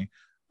 4 for me.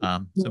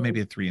 So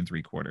maybe a 3 and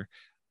 3/4.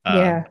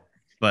 Yeah.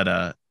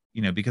 But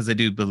because I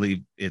do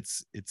believe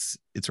it's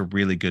a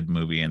really good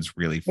movie, and it's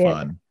really Yeah.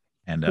 fun,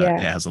 and Yeah.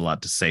 it has a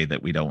lot to say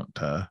that we don't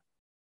Yeah.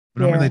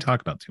 really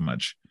talk about too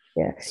much.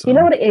 Yeah. So You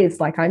know what it is?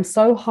 Like I'm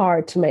so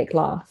hard to make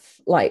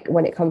laugh, like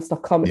when it comes to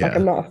comedy. Like yeah.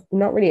 I'm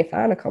not really a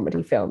fan of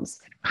comedy films.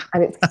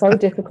 And it's so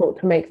difficult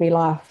to make me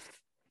laugh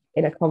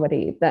in a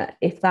comedy that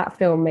if that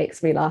film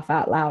makes me laugh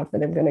out loud,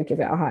 then I'm gonna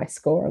give it a high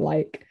score.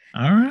 Like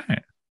All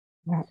right.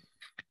 yeah.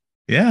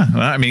 Yeah.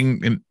 Well, I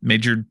mean, it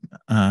made your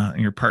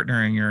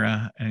partner and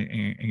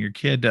your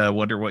kid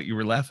wonder what you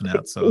were laughing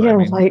at. So I Yeah,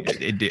 mean,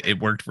 like it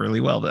worked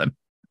really well then.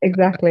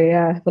 exactly,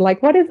 yeah. But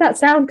like, what is that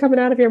sound coming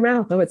out of your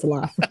mouth? Oh, it's a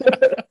laugh.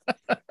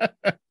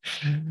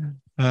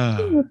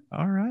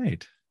 All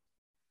right.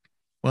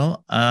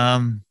 Well, I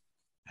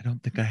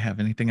don't think I have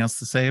anything else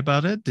to say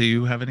about it. Do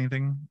you have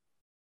anything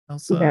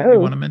else you want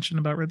to No, mention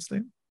about Red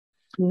State?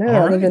 no,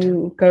 All other right.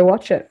 than go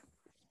watch it.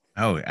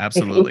 Oh, If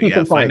absolutely. you Yeah.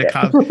 can Find find a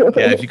copy.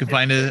 Yeah. If it. you can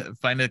find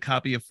a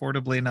copy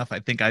affordably enough. I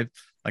think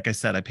like I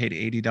said, I paid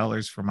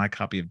 $80 for my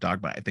copy of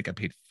Dogma. I think I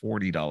paid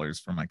 $40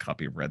 for my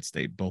copy of Red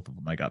State. Both of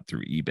them I got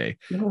through eBay.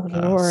 Oh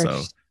Lord.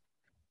 So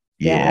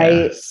Yeah,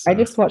 yeah. I So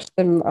just watched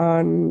them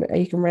on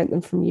you can rent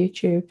them from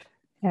YouTube.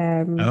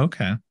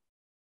 okay.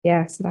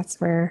 Yeah, so that's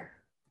where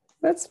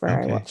I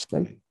Okay. watched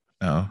them.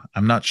 No,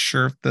 I'm not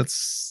sure if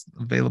that's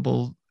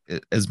available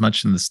as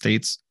much in the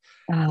States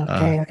Oh,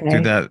 okay, through okay.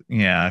 that.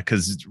 Yeah,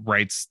 because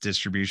rights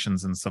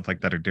distributions and stuff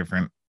like that are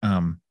different.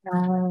 Oh, So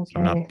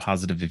I'm not okay.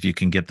 positive if you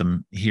can get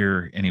them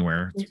here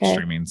anywhere through Okay.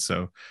 streaming.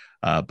 So,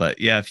 but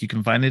yeah, if you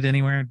can find it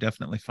anywhere,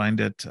 definitely find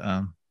it.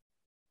 Yeah,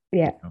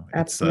 It's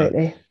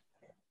absolutely.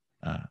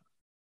 uh,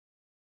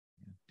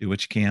 do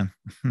what you can.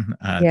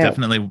 Yeah.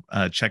 Definitely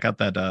check out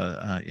that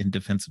In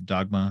Defense of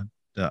Dogma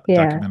Yeah.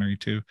 documentary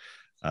too.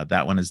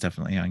 That one is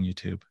definitely on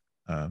YouTube.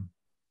 Um,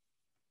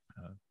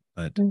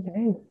 but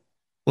Okay.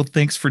 well,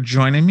 thanks for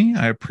joining me.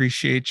 I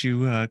appreciate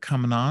you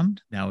coming on.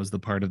 Now is the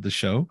part of the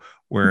show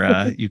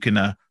where you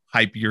can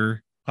hype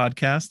your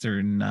podcast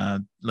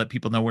and let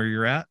people know where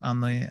you're at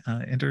on the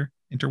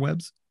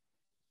interwebs.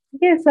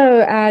 Yeah,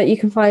 so you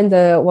can find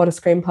the What a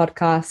Scream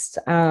podcast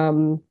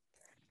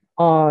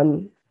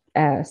on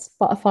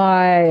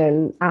Spotify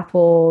and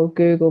Apple,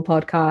 Google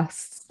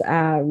Podcasts,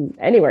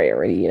 anywhere you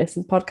really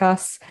listen to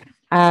podcasts.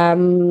 I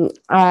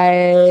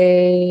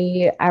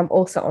am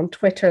also on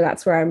Twitter.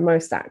 That's where I'm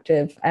most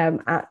active,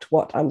 at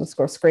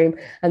what_scream.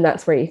 And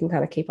that's where you can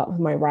kind of keep up with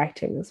my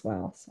writing as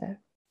well. So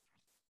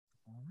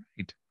All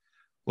right.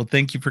 Well,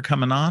 thank you for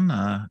coming on.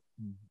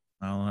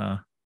 I'll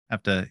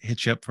have to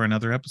hit you up for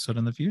another episode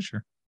in the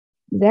future.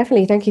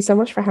 definitely. Thank you so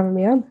much for having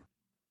me on.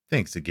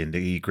 Thanks again to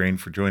E. Grain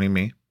for joining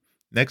me.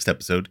 Next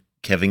episode,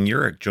 Kevin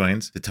Urich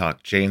joins to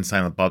talk Jay and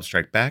Silent Bob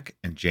Strike Back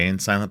and Jay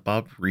and Silent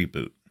Bob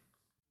Reboot.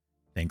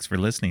 Thanks for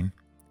listening.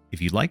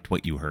 If you liked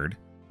what you heard,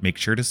 make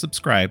sure to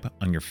subscribe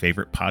on your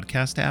favorite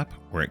podcast app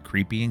or at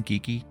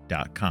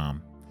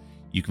creepyandgeeky.com.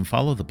 You can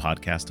follow the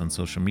podcast on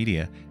social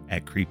media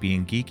at Creepy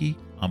and Geeky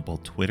on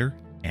both Twitter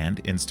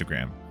and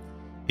Instagram.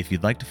 If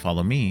you'd like to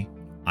follow me,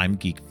 I'm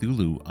Geek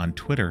Thulu on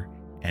Twitter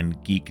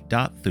and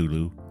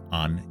geek.thulu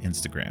on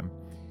Instagram.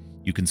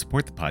 You can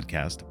support the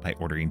podcast by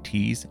ordering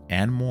teas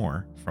and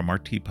more from our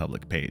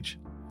TeePublic page.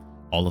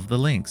 All of the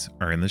links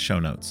are in the show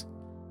notes.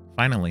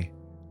 Finally,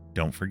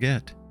 don't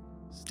forget,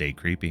 stay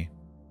creepy.